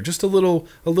right here. Just a little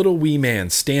wee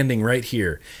man standing right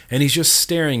here. And he's just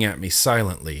staring at me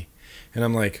silently. And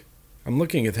I'm like, I'm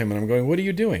looking at him and I'm going, what are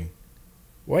you doing?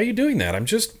 Why are you doing that? I'm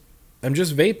just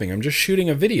vaping. I'm just shooting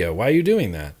a video. Why are you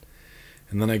doing that?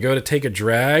 And then I go to take a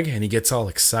drag and he gets all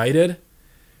excited.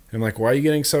 And I'm like, why are you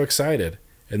getting so excited?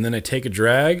 And then I take a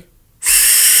drag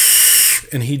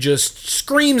and he just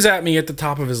screams at me at the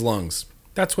top of his lungs.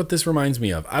 That's what this reminds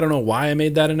me of. I don't know why I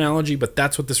made that analogy, but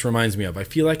that's what this reminds me of. I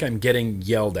feel like I'm getting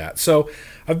yelled at. So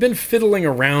I've been fiddling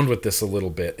around with this a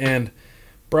little bit, and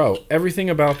Bro, everything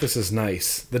about this is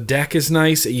nice. The deck is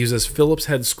nice. It uses Phillips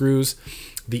head screws.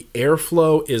 The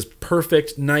airflow is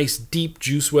perfect, nice, deep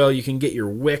juice well. You can get your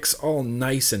wicks all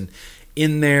nice and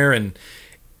in there, and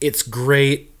it's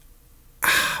great.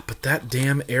 But that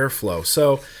damn airflow.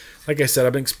 So, like I said,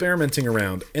 I've been experimenting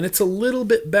around, and it's a little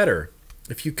bit better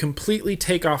if you completely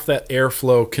take off that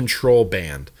airflow control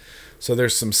band. So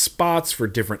there's some spots for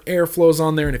different airflows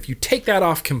on there, and if you take that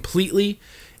off completely,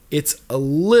 it's a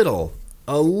little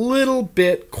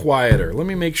bit quieter. Let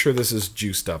me make sure this is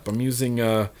juiced up. I'm using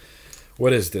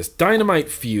what is this? Dynamite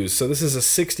Fuse. So this is a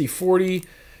 60-40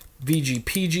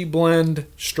 VG-PG blend,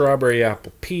 strawberry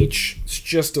apple peach. It's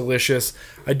just delicious.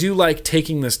 I do like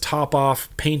taking this top off,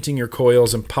 painting your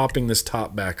coils, and popping this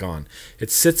top back on.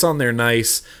 It sits on there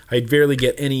nice. I barely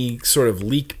get any sort of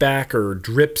leak back or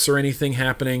drips or anything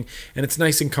happening, and it's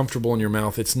nice and comfortable in your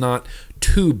mouth. It's not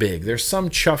too big. There's some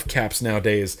chuff caps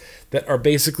nowadays that are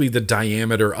basically the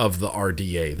diameter of the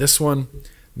RDA. This one,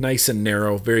 nice and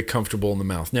narrow, very comfortable in the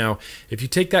mouth. Now, if you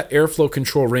take that airflow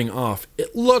control ring off,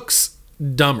 it looks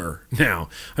dumber now.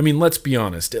 I mean, let's be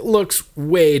honest. It looks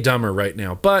way dumber right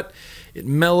now, but it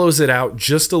mellows it out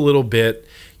just a little bit.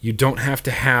 You don't have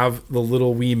to have the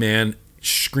little wee man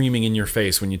screaming in your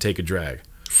face when you take a drag.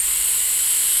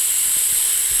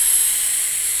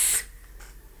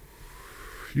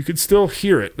 You can still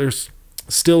hear it. There's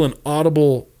still an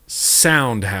audible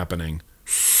sound happening.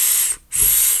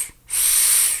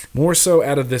 More so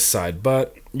out of this side,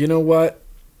 but you know what,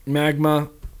 Magma?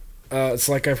 It's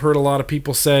like I've heard a lot of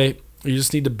people say, you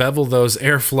just need to bevel those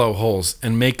airflow holes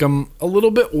and make them a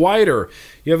little bit wider.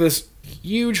 You have this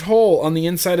huge hole on the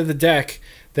inside of the deck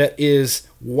that is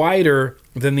wider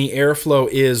than the airflow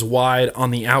is wide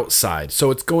on the outside.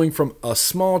 So it's going from a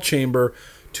small chamber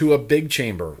to a big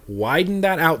chamber. Widen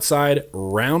that outside,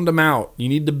 round them out. You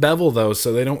need to bevel those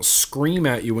so they don't scream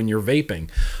at you when you're vaping.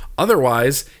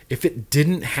 Otherwise, if it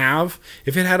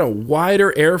had a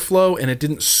wider airflow and it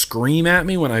didn't scream at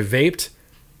me when I vaped,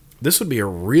 this would be a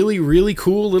really, really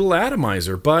cool little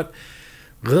atomizer. But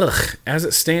as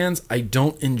it stands, I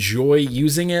don't enjoy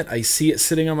using it. I see it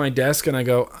sitting on my desk and I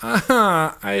go,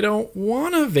 I don't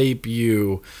want to vape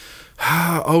you.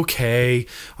 Okay,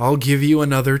 I'll give you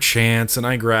another chance. And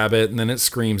I grab it and then it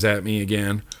screams at me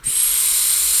again.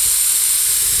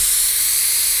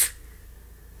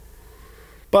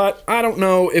 But I don't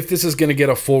know if this is going to get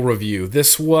a full review.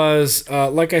 This was,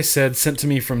 like I said, sent to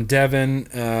me from Devin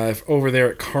over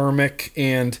there at Karmic,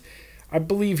 and I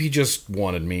believe he just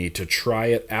wanted me to try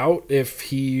it out. If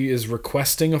he is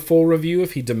requesting a full review,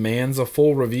 if he demands a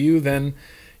full review, then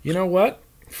you know what?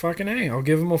 Fucking A, I'll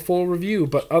give him a full review.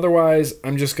 But otherwise,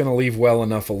 I'm just going to leave well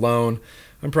enough alone.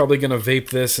 I'm probably going to vape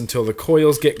this until the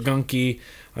coils get gunky.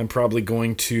 I'm probably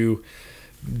going to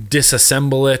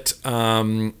disassemble it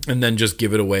and then just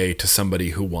give it away to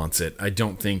somebody who wants it. I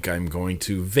don't think I'm going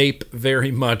to vape very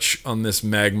much on this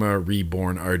Magma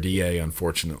Reborn RDA,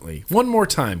 unfortunately. One more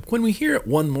time. When we hear it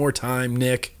one more time,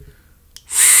 Nick.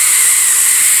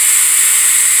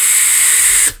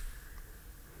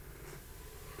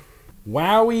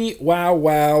 Wowie, wow,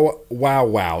 wow, wow,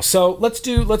 wow. So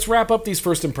let's wrap up these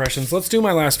first impressions. Let's do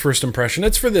my last first impression.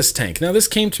 It's for this tank. Now, this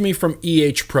came to me from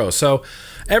EH Pro. So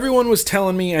everyone was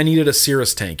telling me I needed a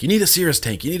Cirrus tank. You need a Cirrus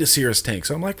tank. You need a Cirrus tank.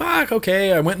 So I'm like, fuck,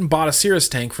 okay. I went and bought a Cirrus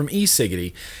tank from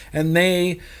eSiggity, and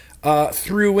they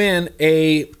threw in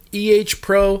a EH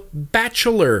Pro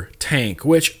Bachelor tank,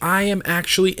 which I am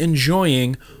actually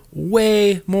enjoying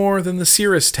way more than the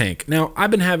Cirrus tank. Now,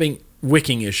 I've been having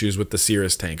wicking issues with the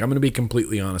Cirrus tank. I'm going to be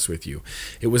completely honest with you.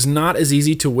 It was not as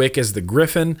easy to wick as the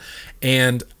Griffin,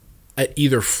 and it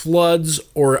either floods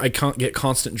or I can't get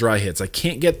constant dry hits. I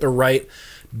can't get the right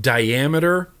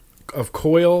diameter of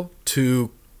coil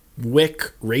to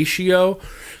wick ratio.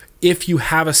 If you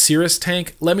have a Cirrus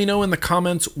tank, let me know in the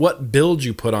comments what build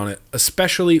you put on it,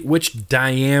 especially which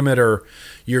diameter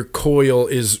your coil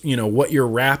is, you know, what you're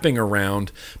wrapping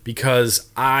around, because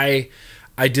I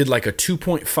did like a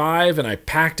 2.5 and I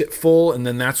packed it full, and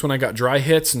then that's when I got dry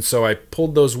hits, and so I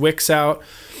pulled those wicks out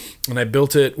and I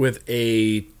built it with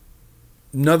another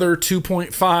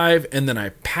 2.5, and then I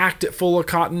packed it full of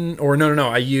cotton, or no,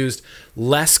 I used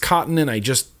less cotton and I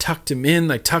just tucked them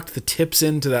in. I tucked the tips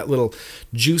into that little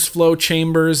juice flow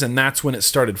chambers, and that's when it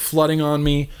started flooding on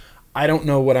me. I don't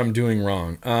know what I'm doing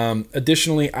wrong.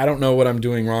 Additionally, I don't know what I'm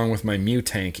doing wrong with my Mew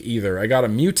tank either. I got a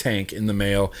Mew tank in the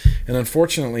mail, and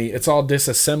unfortunately, it's all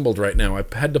disassembled right now. I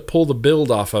had to pull the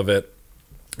build off of it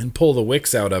and pull the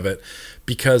wicks out of it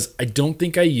because I don't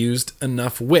think I used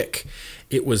enough wick.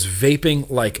 It was vaping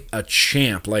like a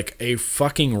champ, like a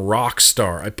fucking rock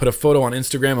star. I put a photo on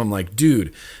Instagram. I'm like,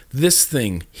 dude, this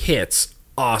thing hits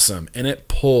awesome, and it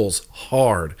pulls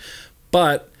hard.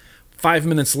 But 5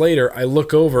 minutes later, I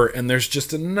look over, and there's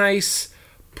just a nice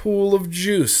pool of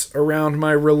juice around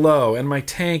my rouleau, and my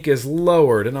tank is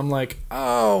lowered, and I'm like,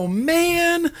 oh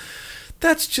man,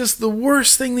 that's just the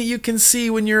worst thing that you can see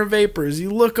when you're a vapor. Is you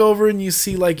look over and you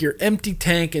see like your empty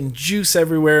tank and juice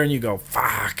everywhere, and you go,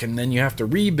 fuck, and then you have to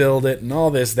rebuild it and all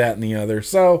this, that, and the other.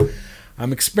 So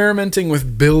I'm experimenting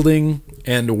with building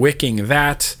and wicking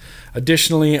that.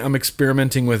 Additionally, I'm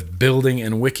experimenting with building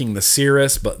and wicking the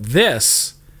Cirrus, but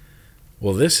this,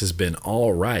 well, this has been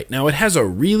all right. Now, it has a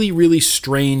really, really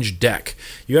strange deck.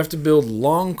 You have to build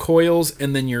long coils,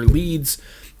 and then your leads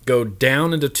go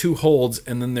down into 2 holes,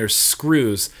 and then there's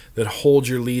screws that hold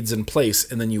your leads in place,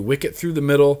 and then you wick it through the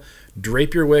middle,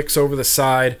 drape your wicks over the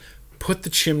side, put the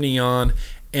chimney on,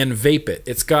 and vape it.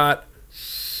 It's got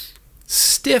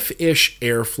stiff-ish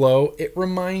airflow. It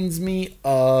reminds me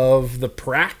of the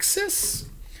Krixus.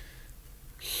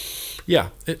 Yeah,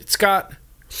 it's got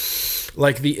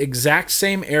like the exact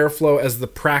same airflow as the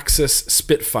Krixus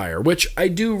Spitfire, which I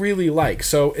do really like.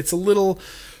 So it's a little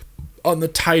on the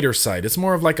tighter side. It's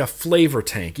more of like a flavor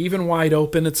tank. Even wide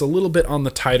open, it's a little bit on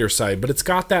the tighter side, but it's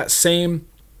got that same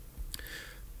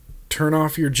turn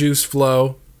off your juice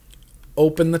flow,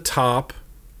 open the top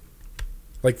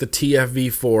like the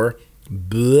TFV4,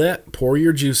 bleh, pour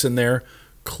your juice in there,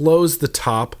 close the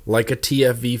top like a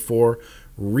TFV4,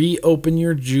 reopen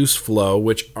your juice flow,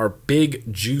 which are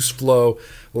big juice flow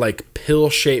like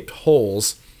pill-shaped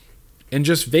holes, and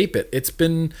just vape it. It's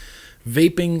been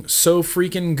vaping so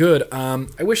freaking good. I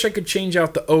wish I could change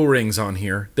out the O-rings on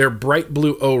here. They're bright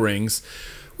blue O-rings,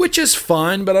 which is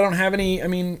fine, but I don't have any. I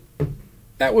mean,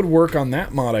 that would work on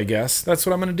that mod, I guess. That's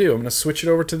what I'm going to do. I'm going to switch it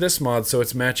over to this mod so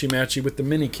it's matchy-matchy with the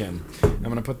Minikin. I'm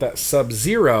going to put that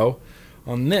Sub-Zero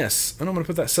on this. And I'm going to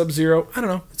put that Sub-Zero, I don't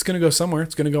know, it's going to go somewhere.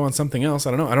 It's going to go on something else.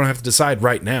 I don't know. I don't have to decide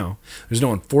right now. There's no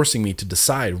one forcing me to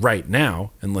decide right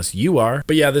now, unless you are.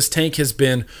 But yeah, this tank has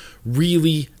been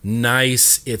really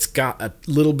nice. It's got a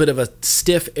little bit of a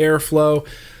stiff airflow.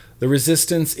 The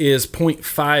resistance is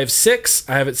 0.56.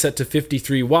 I have it set to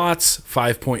 53 watts,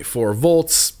 5.4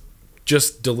 volts.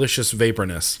 Just delicious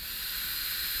vaporness.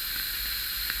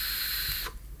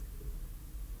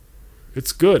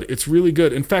 It's good. It's really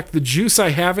good. In fact, the juice I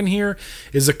have in here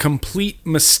is a complete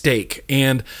mistake,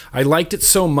 and I liked it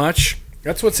so much.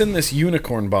 That's what's in this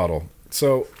unicorn bottle.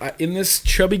 So in this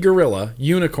Chubby Gorilla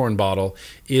unicorn bottle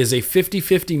is a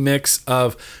 50-50 mix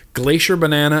of Glacier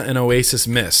Banana and Oasis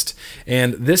Mist.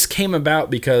 And this came about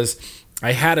because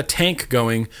I had a tank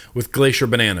going with Glacier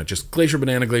Banana. Just Glacier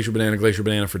Banana, Glacier Banana, Glacier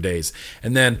Banana for days.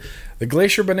 And then the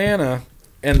Glacier Banana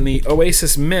and the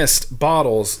Oasis Mist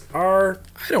bottles are,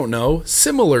 I don't know,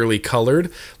 similarly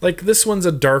colored. Like this one's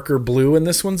a darker blue and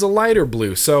this one's a lighter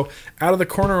blue. So out of the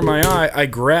corner of my eye, I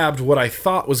grabbed what I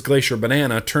thought was Glacier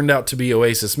Banana, turned out to be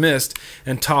Oasis Mist,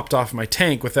 and topped off my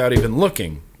tank without even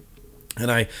looking. And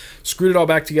I screwed it all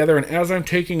back together, and as I'm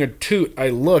taking a toot, I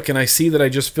look and I see that I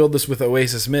just filled this with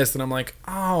Oasis Mist, and I'm like,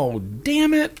 oh,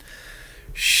 damn it.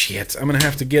 Shit, I'm going to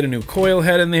have to get a new coil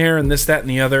head in there and this, that, and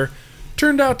the other.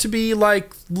 Turned out to be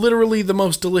like literally the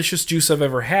most delicious juice I've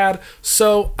ever had.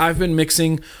 So I've been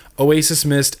mixing Oasis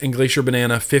Mist and Glacier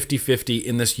Banana 50-50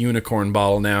 in this unicorn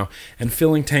bottle now and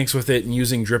filling tanks with it and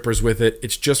using drippers with it.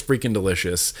 It's just freaking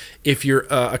delicious. If you're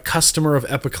a customer of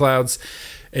EpiCloud's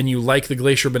and you like the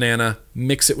Glacier Banana,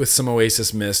 mix it with some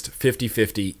Oasis Mist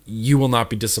 50-50. You will not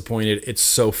be disappointed. It's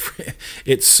so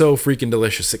freaking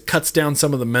delicious. It cuts down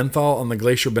some of the menthol on the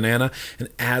Glacier Banana and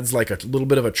adds like a little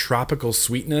bit of a tropical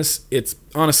sweetness. It's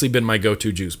honestly been my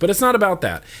go-to juice, but it's not about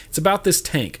that. It's about this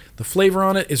tank. The flavor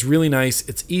on it is really nice.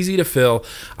 It's easy to fill.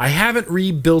 I haven't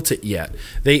rebuilt it yet.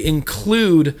 They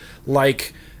include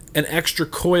like an extra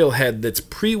coil head that's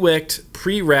pre-wicked,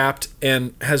 pre-wrapped,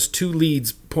 and has 2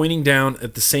 leads pointing down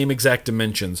at the same exact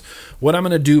dimensions. What I'm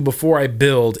going to do before I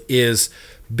build is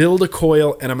build a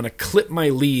coil, and I'm going to clip my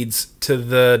leads to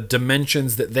the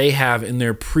dimensions that they have in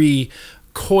their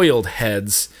pre-coiled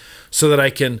heads so that I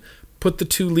can put the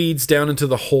 2 leads down into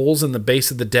the holes in the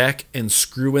base of the deck and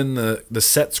screw in the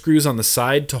set screws on the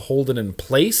side to hold it in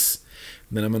place.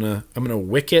 Then I'm gonna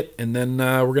wick it, and then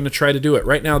we're gonna try to do it.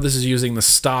 Right now, this is using the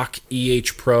stock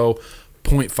EH Pro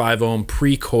 0.5 ohm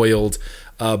pre-coiled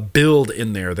build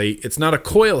in there. It's not a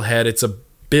coil head; it's a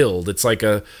build. It's like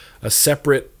a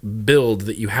separate build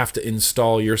that you have to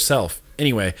install yourself.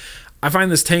 Anyway, I find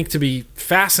this tank to be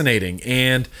fascinating,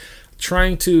 and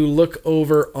trying to look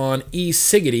over on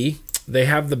eCiggity, they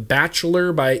have the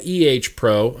Bachelor by EH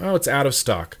Pro. Oh, it's out of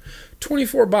stock.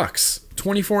 $24,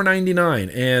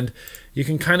 $24.99, and you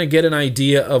can kind of get an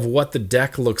idea of what the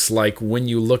deck looks like when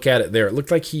you look at it there. It looked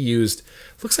like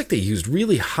looks like they used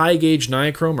really high gauge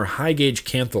nichrome or high gauge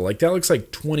canthal. Like that looks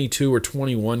like 22 or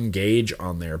 21 gauge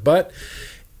on there. But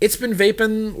it's been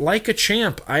vaping like a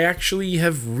champ. I actually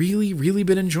have really, really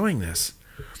been enjoying this.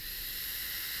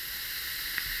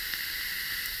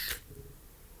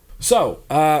 So,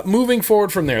 moving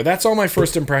forward from there, that's all my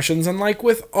first impressions. And like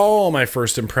with all my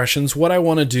first impressions, what I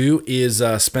want to do is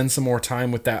spend some more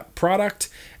time with that product.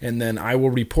 And then I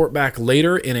will report back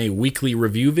later in a weekly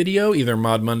review video, either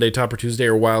Mod Monday, Topper Tuesday,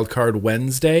 or Wildcard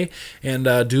Wednesday, and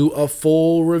do a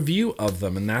full review of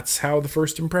them. And that's how the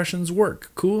first impressions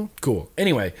work. Cool? Cool.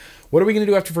 Anyway, what are we going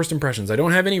to do after first impressions? I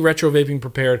don't have any retro vaping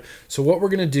prepared, so what we're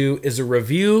going to do is a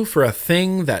review for a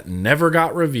thing that never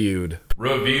got reviewed.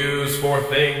 Reviews for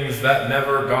things that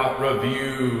never got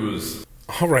reviews.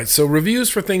 All right, so reviews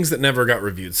for things that never got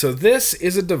reviewed. So this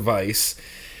is a device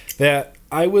that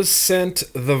I was sent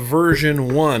the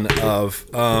version 1 of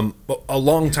a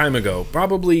long time ago,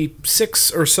 probably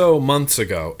 6 or so months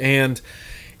ago, and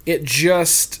it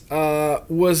just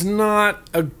was not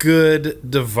a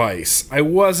good device. I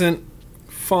wasn't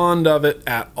fond of it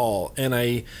at all, and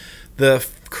the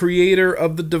creator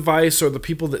of the device or the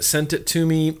people that sent it to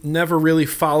me never really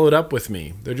followed up with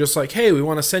me. They're just like, hey, we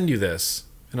want to send you this.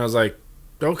 And I was like,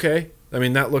 okay. I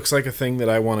mean, that looks like a thing that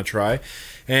I want to try.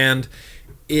 And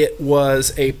it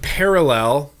was a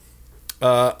parallel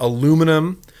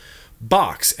aluminum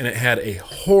box, and it had a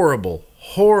horrible,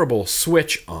 horrible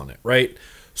switch on it, right?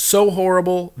 So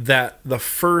horrible that the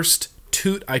first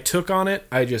toot I took on it,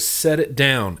 I just set it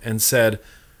down and said,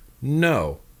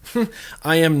 no.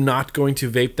 I am not going to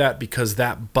vape that because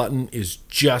that button is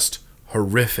just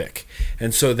horrific.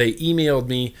 And so they emailed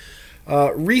me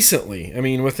recently, I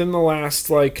mean within the last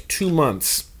like 2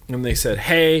 months, and they said,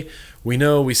 hey, we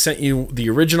know we sent you the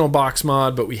original box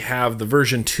mod, but we have the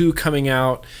version 2 coming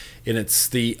out, and it's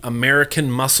the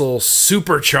American Muscle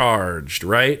Supercharged,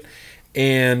 right?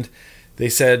 And they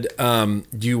said, do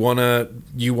you want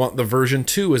the version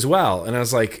 2 as well? And I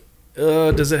was like,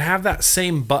 does it have that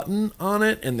same button on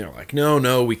it? And they're like,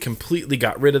 no, we completely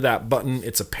got rid of that button.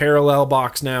 It's a parallel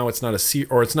box now. It's not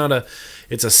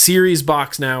it's a series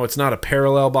box now. It's not a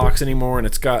parallel box anymore, and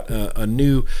it's got a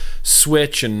new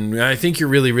switch, and I think you're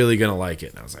really, really gonna like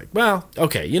it. And I was like, well,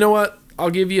 okay, you know what? I'll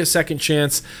give you a second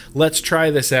chance. Let's try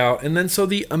this out. And then so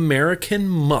the American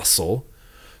Muscle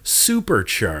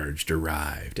Supercharged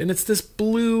arrived, and it's this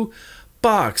blue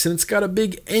box, and it's got a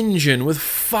big engine with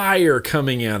fire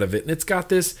coming out of it, and it's got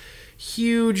this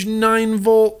huge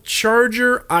 9-volt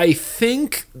charger. I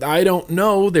don't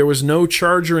know, there was no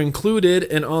charger included,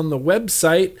 and on the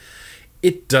website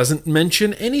it doesn't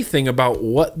mention anything about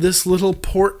what this little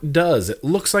port does. It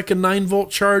looks like a 9-volt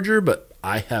charger, but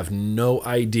I have no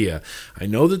idea. I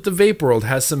know that the vape world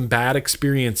has some bad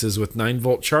experiences with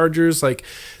 9-volt chargers, like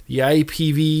the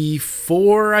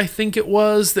IPv4, I think it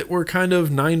was, that were kind of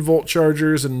 9-volt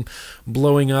chargers and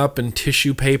blowing up, and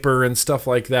tissue paper and stuff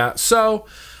like that. So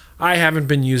I haven't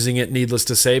been using it, needless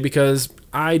to say, because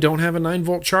I don't have a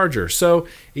 9-volt charger. So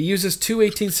it uses two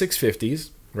 18650s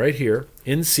right here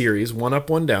in series, one up,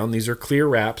 one down. These are clear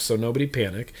wraps, so nobody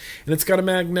panic. And it's got a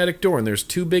magnetic door, and there's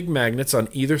 2 big magnets on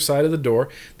either side of the door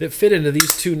that fit into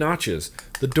these 2 notches.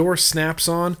 The door snaps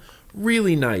on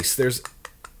really nice. There's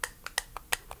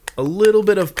a little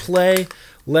bit of play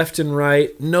left and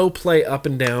right, no play up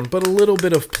and down, but a little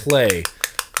bit of play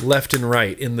left and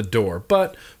right in the door.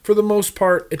 But for the most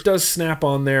part, it does snap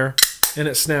on there, and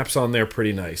it snaps on there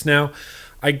pretty nice. Now,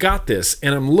 I got this,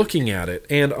 and I'm looking at it,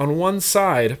 and on one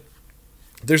side,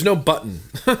 there's no button.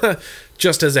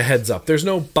 Just as a heads up, there's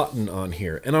no button on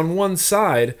here. And on one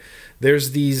side,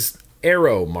 there's these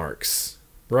arrow marks,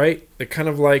 right? They're kind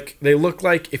of like, they look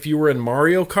like if you were in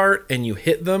Mario Kart and you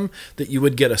hit them, that you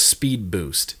would get a speed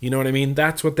boost. You know what I mean?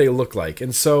 That's what they look like.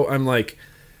 And so I'm like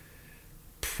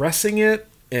pressing it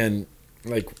and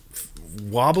like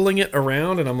wobbling it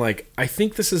around, and I'm like, I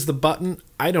think this is the button.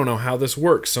 I don't know how this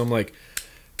works. So I'm like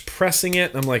pressing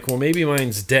it, and I'm like, well, maybe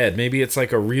mine's dead. Maybe it's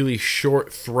like a really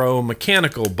short throw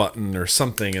mechanical button or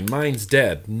something, and mine's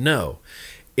dead. No,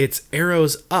 it's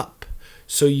arrows up.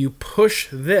 So you push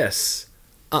this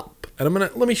up, and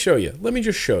let me show you. Let me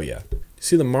just show you.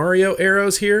 See the Mario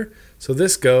arrows here? So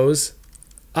this goes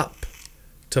up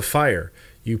to fire.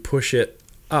 You push it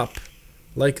up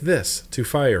like this to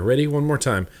fire. Ready? One more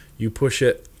time. You push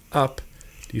it up.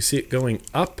 Do you see it going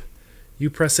up? You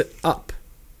press it up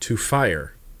to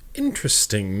fire.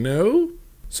 Interesting, no?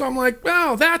 So I'm like,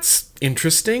 wow, that's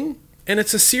interesting. And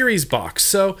it's a series box.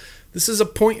 So this is a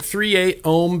 0.38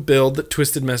 ohm build that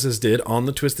Twisted Messes did on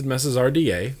the Twisted Messes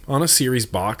RDA on a series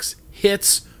box.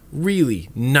 Hits really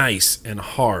nice and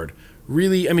hard.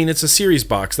 Really, I mean, it's a series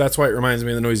box. That's why it reminds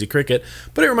me of the Noisy Cricket.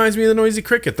 But it reminds me of the Noisy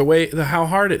Cricket, how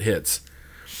hard it hits.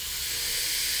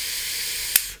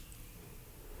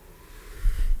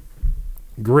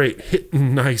 Great,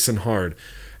 hitting nice and hard.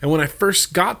 And when I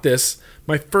first got this,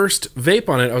 my first vape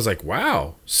on it, I was like,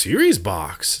 wow, series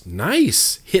box,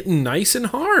 nice, hitting nice and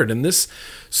hard. And this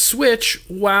switch,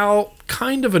 while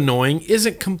kind of annoying,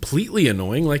 isn't completely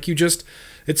annoying. Like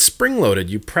it's spring-loaded.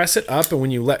 You press it up, and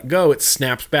when you let go, it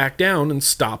snaps back down and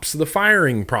stops the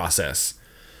firing process.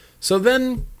 So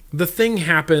then the thing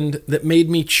happened that made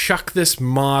me chuck this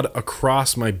mod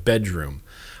across my bedroom.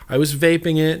 I was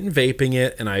vaping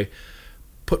it, and I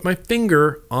put my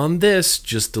finger on this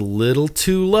just a little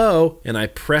too low, and I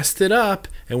pressed it up,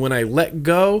 and when I let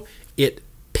go, it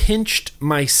pinched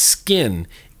my skin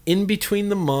in between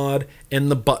the mod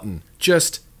and the button.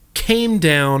 Just came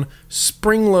down,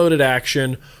 spring-loaded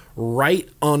action, right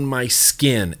on my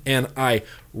skin, and I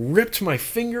ripped my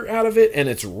finger out of it, and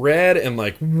it's red and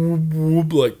like whoop,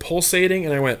 whoop, like pulsating,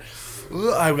 and I went,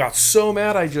 ugh, I got so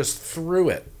mad I just threw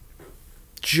it.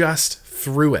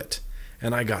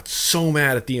 And I got so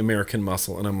mad at the American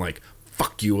Muscle, and I'm like,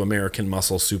 fuck you, American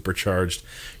Muscle Supercharged.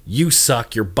 You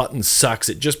suck. Your button sucks.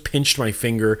 It just pinched my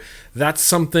finger. That's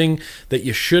something that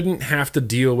you shouldn't have to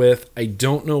deal with. I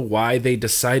don't know why they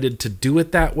decided to do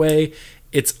it that way.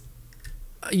 It's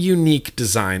a unique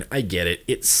design. I get it.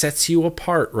 It sets you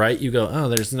apart, right? You go, oh,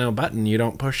 there's no button. You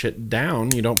don't push it down.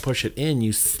 You don't push it in.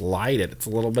 You slide it. It's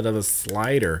a little bit of a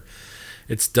slider.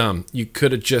 It's dumb. You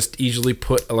could have just easily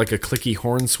put like a clicky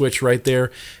horn switch right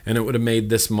there, and it would have made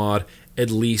this mod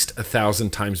at least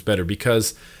 1,000 times better,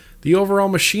 because the overall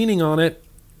machining on it,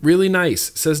 really nice.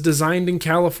 It says designed in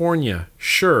California.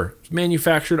 Sure. It's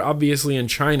manufactured obviously in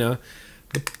China.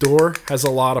 The door has a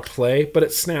lot of play, but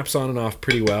it snaps on and off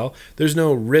pretty well. There's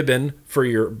no ribbon for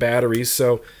your batteries,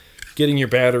 so getting your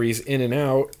batteries in and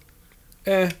out,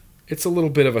 it's a little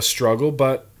bit of a struggle,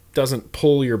 but doesn't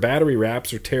pull your battery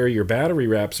wraps or tear your battery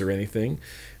wraps or anything.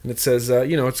 And it says,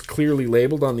 you know, it's clearly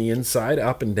labeled on the inside,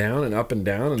 up and down and up and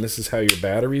down, and this is how your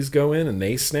batteries go in, and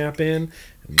they snap in,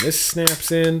 and this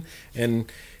snaps in, and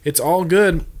it's all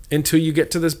good until you get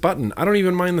to this button. I don't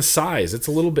even mind the size. It's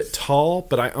a little bit tall,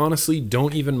 but I honestly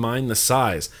don't even mind the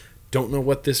size. Don't know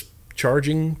what this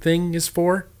charging thing is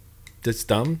for. It's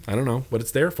dumb. I don't know what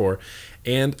it's there for.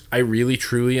 And I really,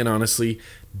 truly, and honestly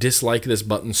dislike this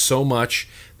button so much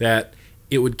that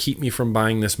it would keep me from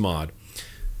buying this mod.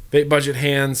 Vape Budget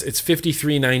Hands, it's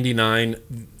 $53.99.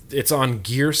 It's on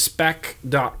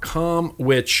gearspec.com,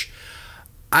 which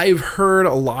I've heard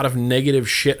a lot of negative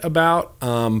shit about,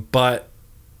 but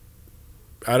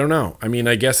I don't know. I mean,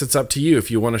 I guess it's up to you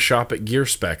if you want to shop at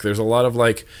GearSpec. There's a lot of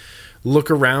like, look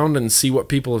around and see what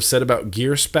people have said about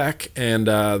GearSpec, and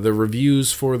the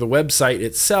reviews for the website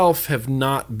itself have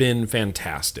not been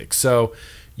fantastic. So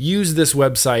use this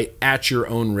website at your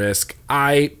own risk.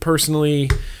 I personally,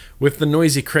 with the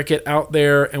Noisy Cricket out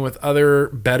there and with other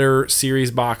better series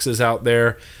boxes out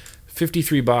there,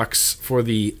 $53 for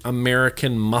the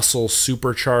American Muscle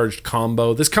Supercharged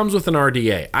combo. This comes with an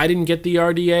RDA. I didn't get the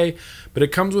RDA, but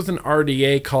it comes with an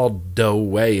RDA called Da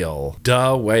Whale.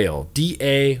 Da Whale.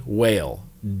 D-A Whale.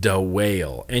 Da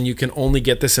Whale. And you can only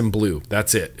get this in blue.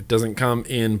 That's it. It doesn't come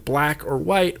in black or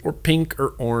white or pink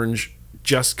or orange.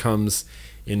 Just comes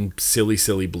in silly,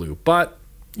 silly blue. But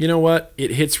you know what?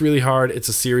 It hits really hard. It's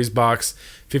a series box.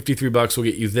 $53 will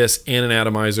get you this and an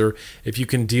atomizer. If you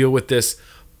can deal with this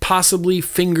possibly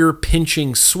finger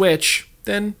pinching switch,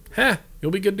 then you'll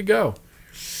be good to go.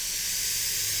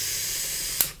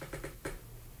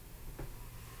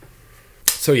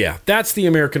 So yeah, that's the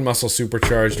American Muscle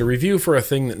Supercharged, a review for a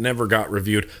thing that never got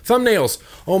reviewed. Thumbnails.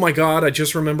 Oh my god, I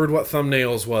just remembered what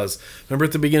thumbnails was. Remember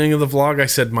at the beginning of the vlog I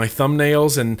said my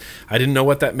thumbnails and I didn't know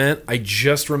what that meant? I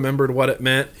just remembered what it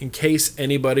meant. In case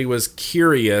anybody was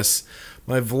curious,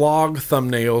 my vlog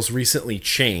thumbnails recently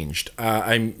changed.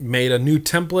 I made a new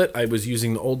template. I was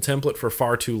using the old template for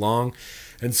far too long,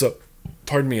 and so,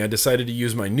 pardon me, I decided to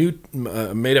use my new,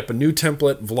 made up a new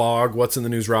template, vlog, what's in the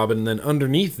news, Robin, and then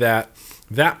underneath that,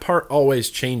 that part always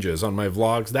changes on my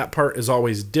vlogs. That part is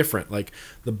always different, like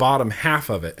the bottom half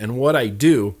of it. And what I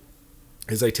do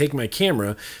is I take my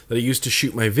camera that I used to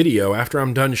shoot my video after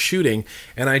I'm done shooting,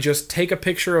 and I just take a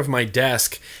picture of my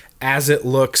desk as it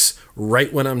looks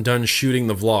right when I'm done shooting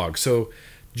the vlog. So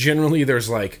generally there's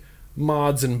like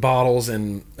mods and bottles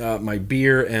and my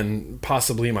beer and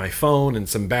possibly my phone and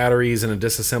some batteries and a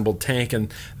disassembled tank,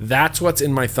 and that's what's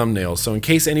in my thumbnails. So in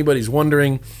case anybody's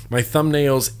wondering, my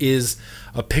thumbnails is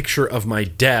a picture of my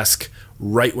desk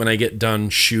right when I get done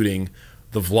shooting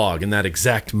the vlog. In that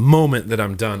exact moment that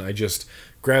I'm done, I just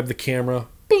grab the camera,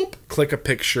 boop, click a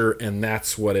picture, and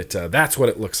that's what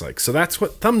it looks like. So that's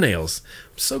what thumbnails.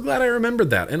 I'm so glad I remembered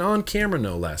that, and on camera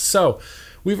no less. So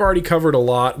we've already covered a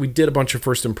lot. We did a bunch of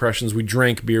first impressions. We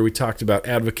drank beer. We talked about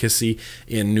advocacy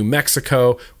in New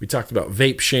Mexico. We talked about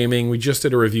vape shaming. We just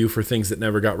did a review for things that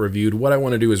never got reviewed. What I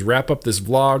want to do is wrap up this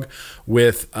vlog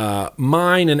with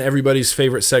mine and everybody's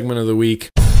favorite segment of the week.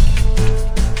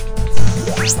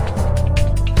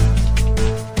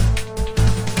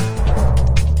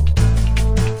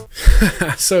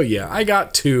 So yeah, I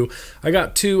got two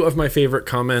of my favorite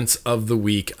comments of the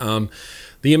week.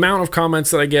 The amount of comments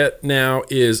that I get now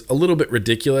is a little bit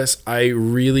ridiculous. I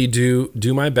really do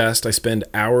my best. I spend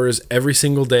hours every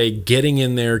single day getting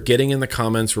in there, getting in the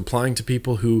comments, replying to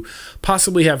people who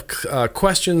possibly have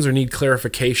questions or need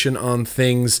clarification on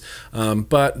things.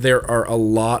 But there are a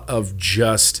lot of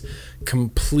just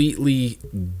completely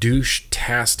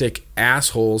douche-tastic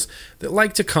assholes that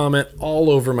like to comment all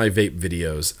over my vape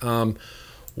videos.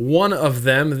 One of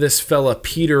them, this fella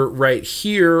Peter right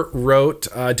here, wrote,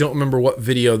 I don't remember what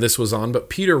video this was on, but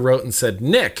Peter wrote and said,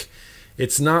 "Nick,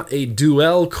 it's not a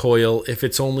dual coil if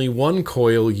it's only one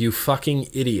coil, you fucking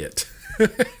idiot."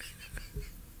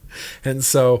 And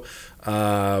so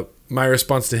my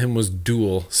response to him was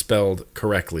dual, spelled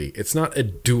correctly. It's not a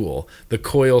duel. The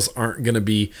coils aren't going to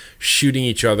be shooting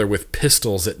each other with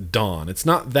pistols at dawn. It's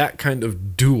not that kind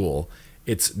of duel.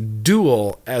 It's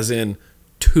dual as in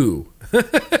two.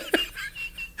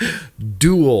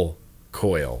 Dual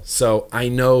coil. So I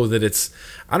know that it's,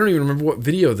 I don't even remember what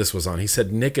video this was on. He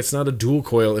said, "Nick, it's not a dual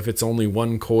coil if it's only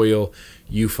one coil,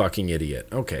 you fucking idiot."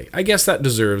 Okay, I guess that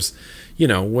deserves,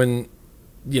 I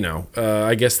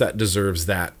guess that deserves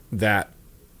that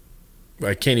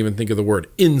I can't even think of the word,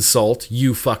 insult,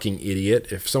 "you fucking idiot."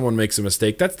 If someone makes a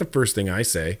mistake, that's the first thing I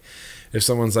say. If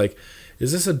someone's like,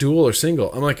 "Is this a dual or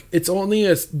single?" I'm like, it's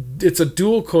a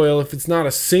dual coil if it's not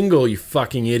a single, you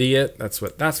fucking idiot. That's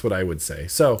what I would say.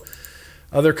 So,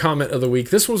 other comment of the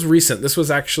week. This was recent. This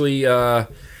was actually I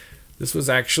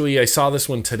saw this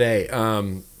one today.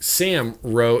 Sam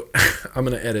wrote, I'm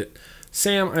going to edit.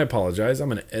 Sam, I apologize. I'm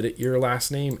going to edit your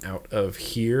last name out of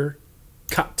here.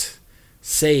 Cut.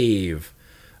 Save.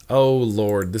 Oh,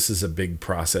 Lord, this is a big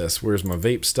process. Where's my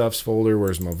vape stuffs folder?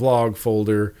 Where's my vlog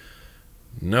folder?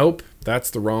 Nope, that's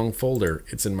the wrong folder.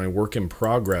 It's in my work in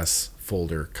progress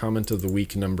folder. Comment of the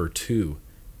week number 2.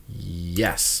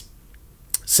 Yes.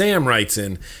 Sam writes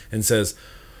in and says,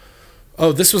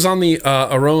 oh, this was on the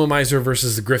Aromomizer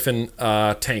versus the Griffin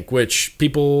tank, which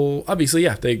people, obviously,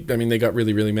 yeah, they got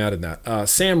really, really mad at that.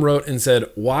 Sam wrote and said,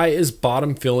 "Why is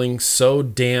bottom filling so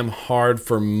damn hard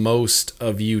for most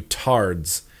of you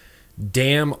tards?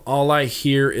 Damn, all I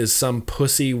hear is some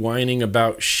pussy whining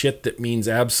about shit that means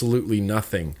absolutely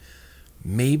nothing."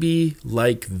 Maybe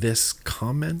like this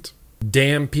comment?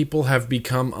 Damn, people have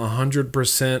become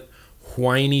 100%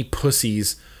 whiny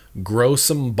pussies. Grow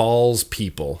some balls,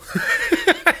 people.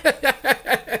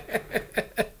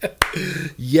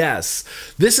 Yes,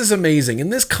 this is amazing.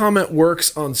 And this comment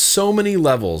works on so many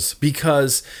levels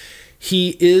because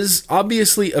he is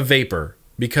obviously a vapor,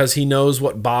 because he knows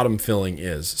what bottom filling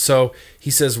is. So he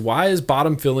says, "Why is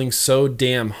bottom filling so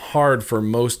damn hard for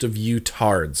most of you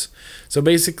tards?" So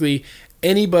basically,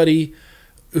 anybody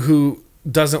who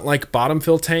doesn't like bottom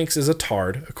fill tanks is a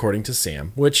tard, according to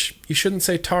Sam, which you shouldn't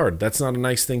say tard. That's not a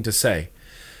nice thing to say.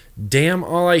 Damn,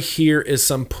 all I hear is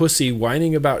some pussy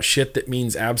whining about shit that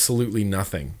means absolutely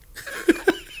nothing.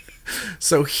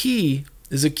 So he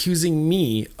is accusing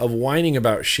me of whining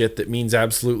about shit that means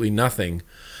absolutely nothing.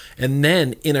 And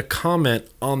then in a comment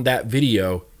on that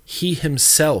video, he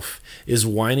himself is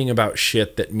whining about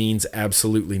shit that means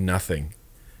absolutely nothing.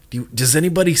 Does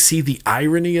anybody see the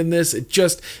irony in this?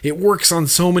 It works on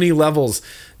so many levels.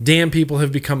 Damn, people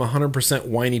have become 100%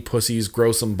 whiny pussies.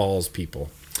 Grow some balls, people.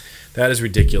 That is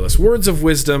ridiculous. Words of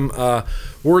wisdom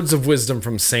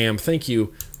from Sam. Thank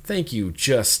you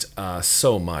just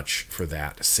so much for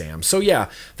that, Sam. So yeah,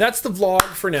 that's the vlog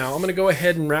for now. I'm going to go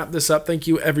ahead and wrap this up. Thank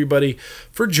you, everybody,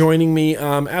 for joining me.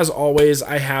 As always,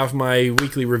 I have my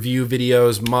weekly review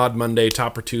videos, Mod Monday,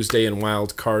 Topper Tuesday, and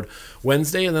Wild Card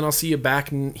Wednesday, and then I'll see you back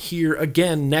here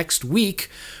again next week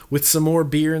with some more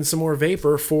beer and some more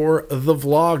vapor for the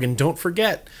vlog. And don't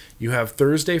forget, you have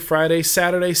Thursday, Friday,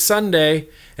 Saturday, Sunday,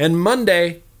 and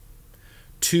Monday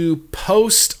to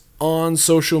post on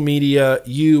social media,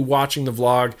 you watching the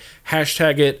vlog,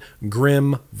 hashtag it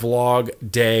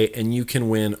GrimmVlogDay, and you can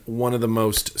win one of the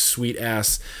most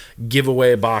sweet-ass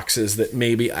giveaway boxes that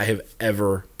maybe I have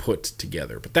ever put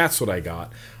together. But that's what I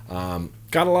got.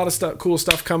 got a lot of cool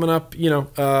stuff coming up. You know,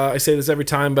 I say this every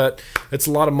time, but it's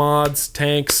a lot of mods,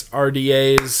 tanks,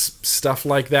 RDAs, stuff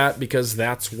like that, because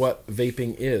that's what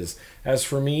vaping is. As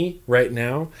for me, right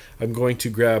now, I'm going to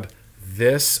grab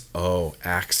this. Oh,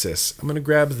 Axis. I'm going to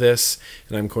grab this,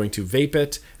 and I'm going to vape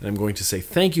it, and I'm going to say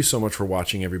thank you so much for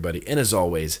watching, everybody. And as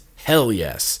always, hell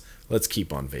yes, let's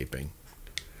keep on vaping.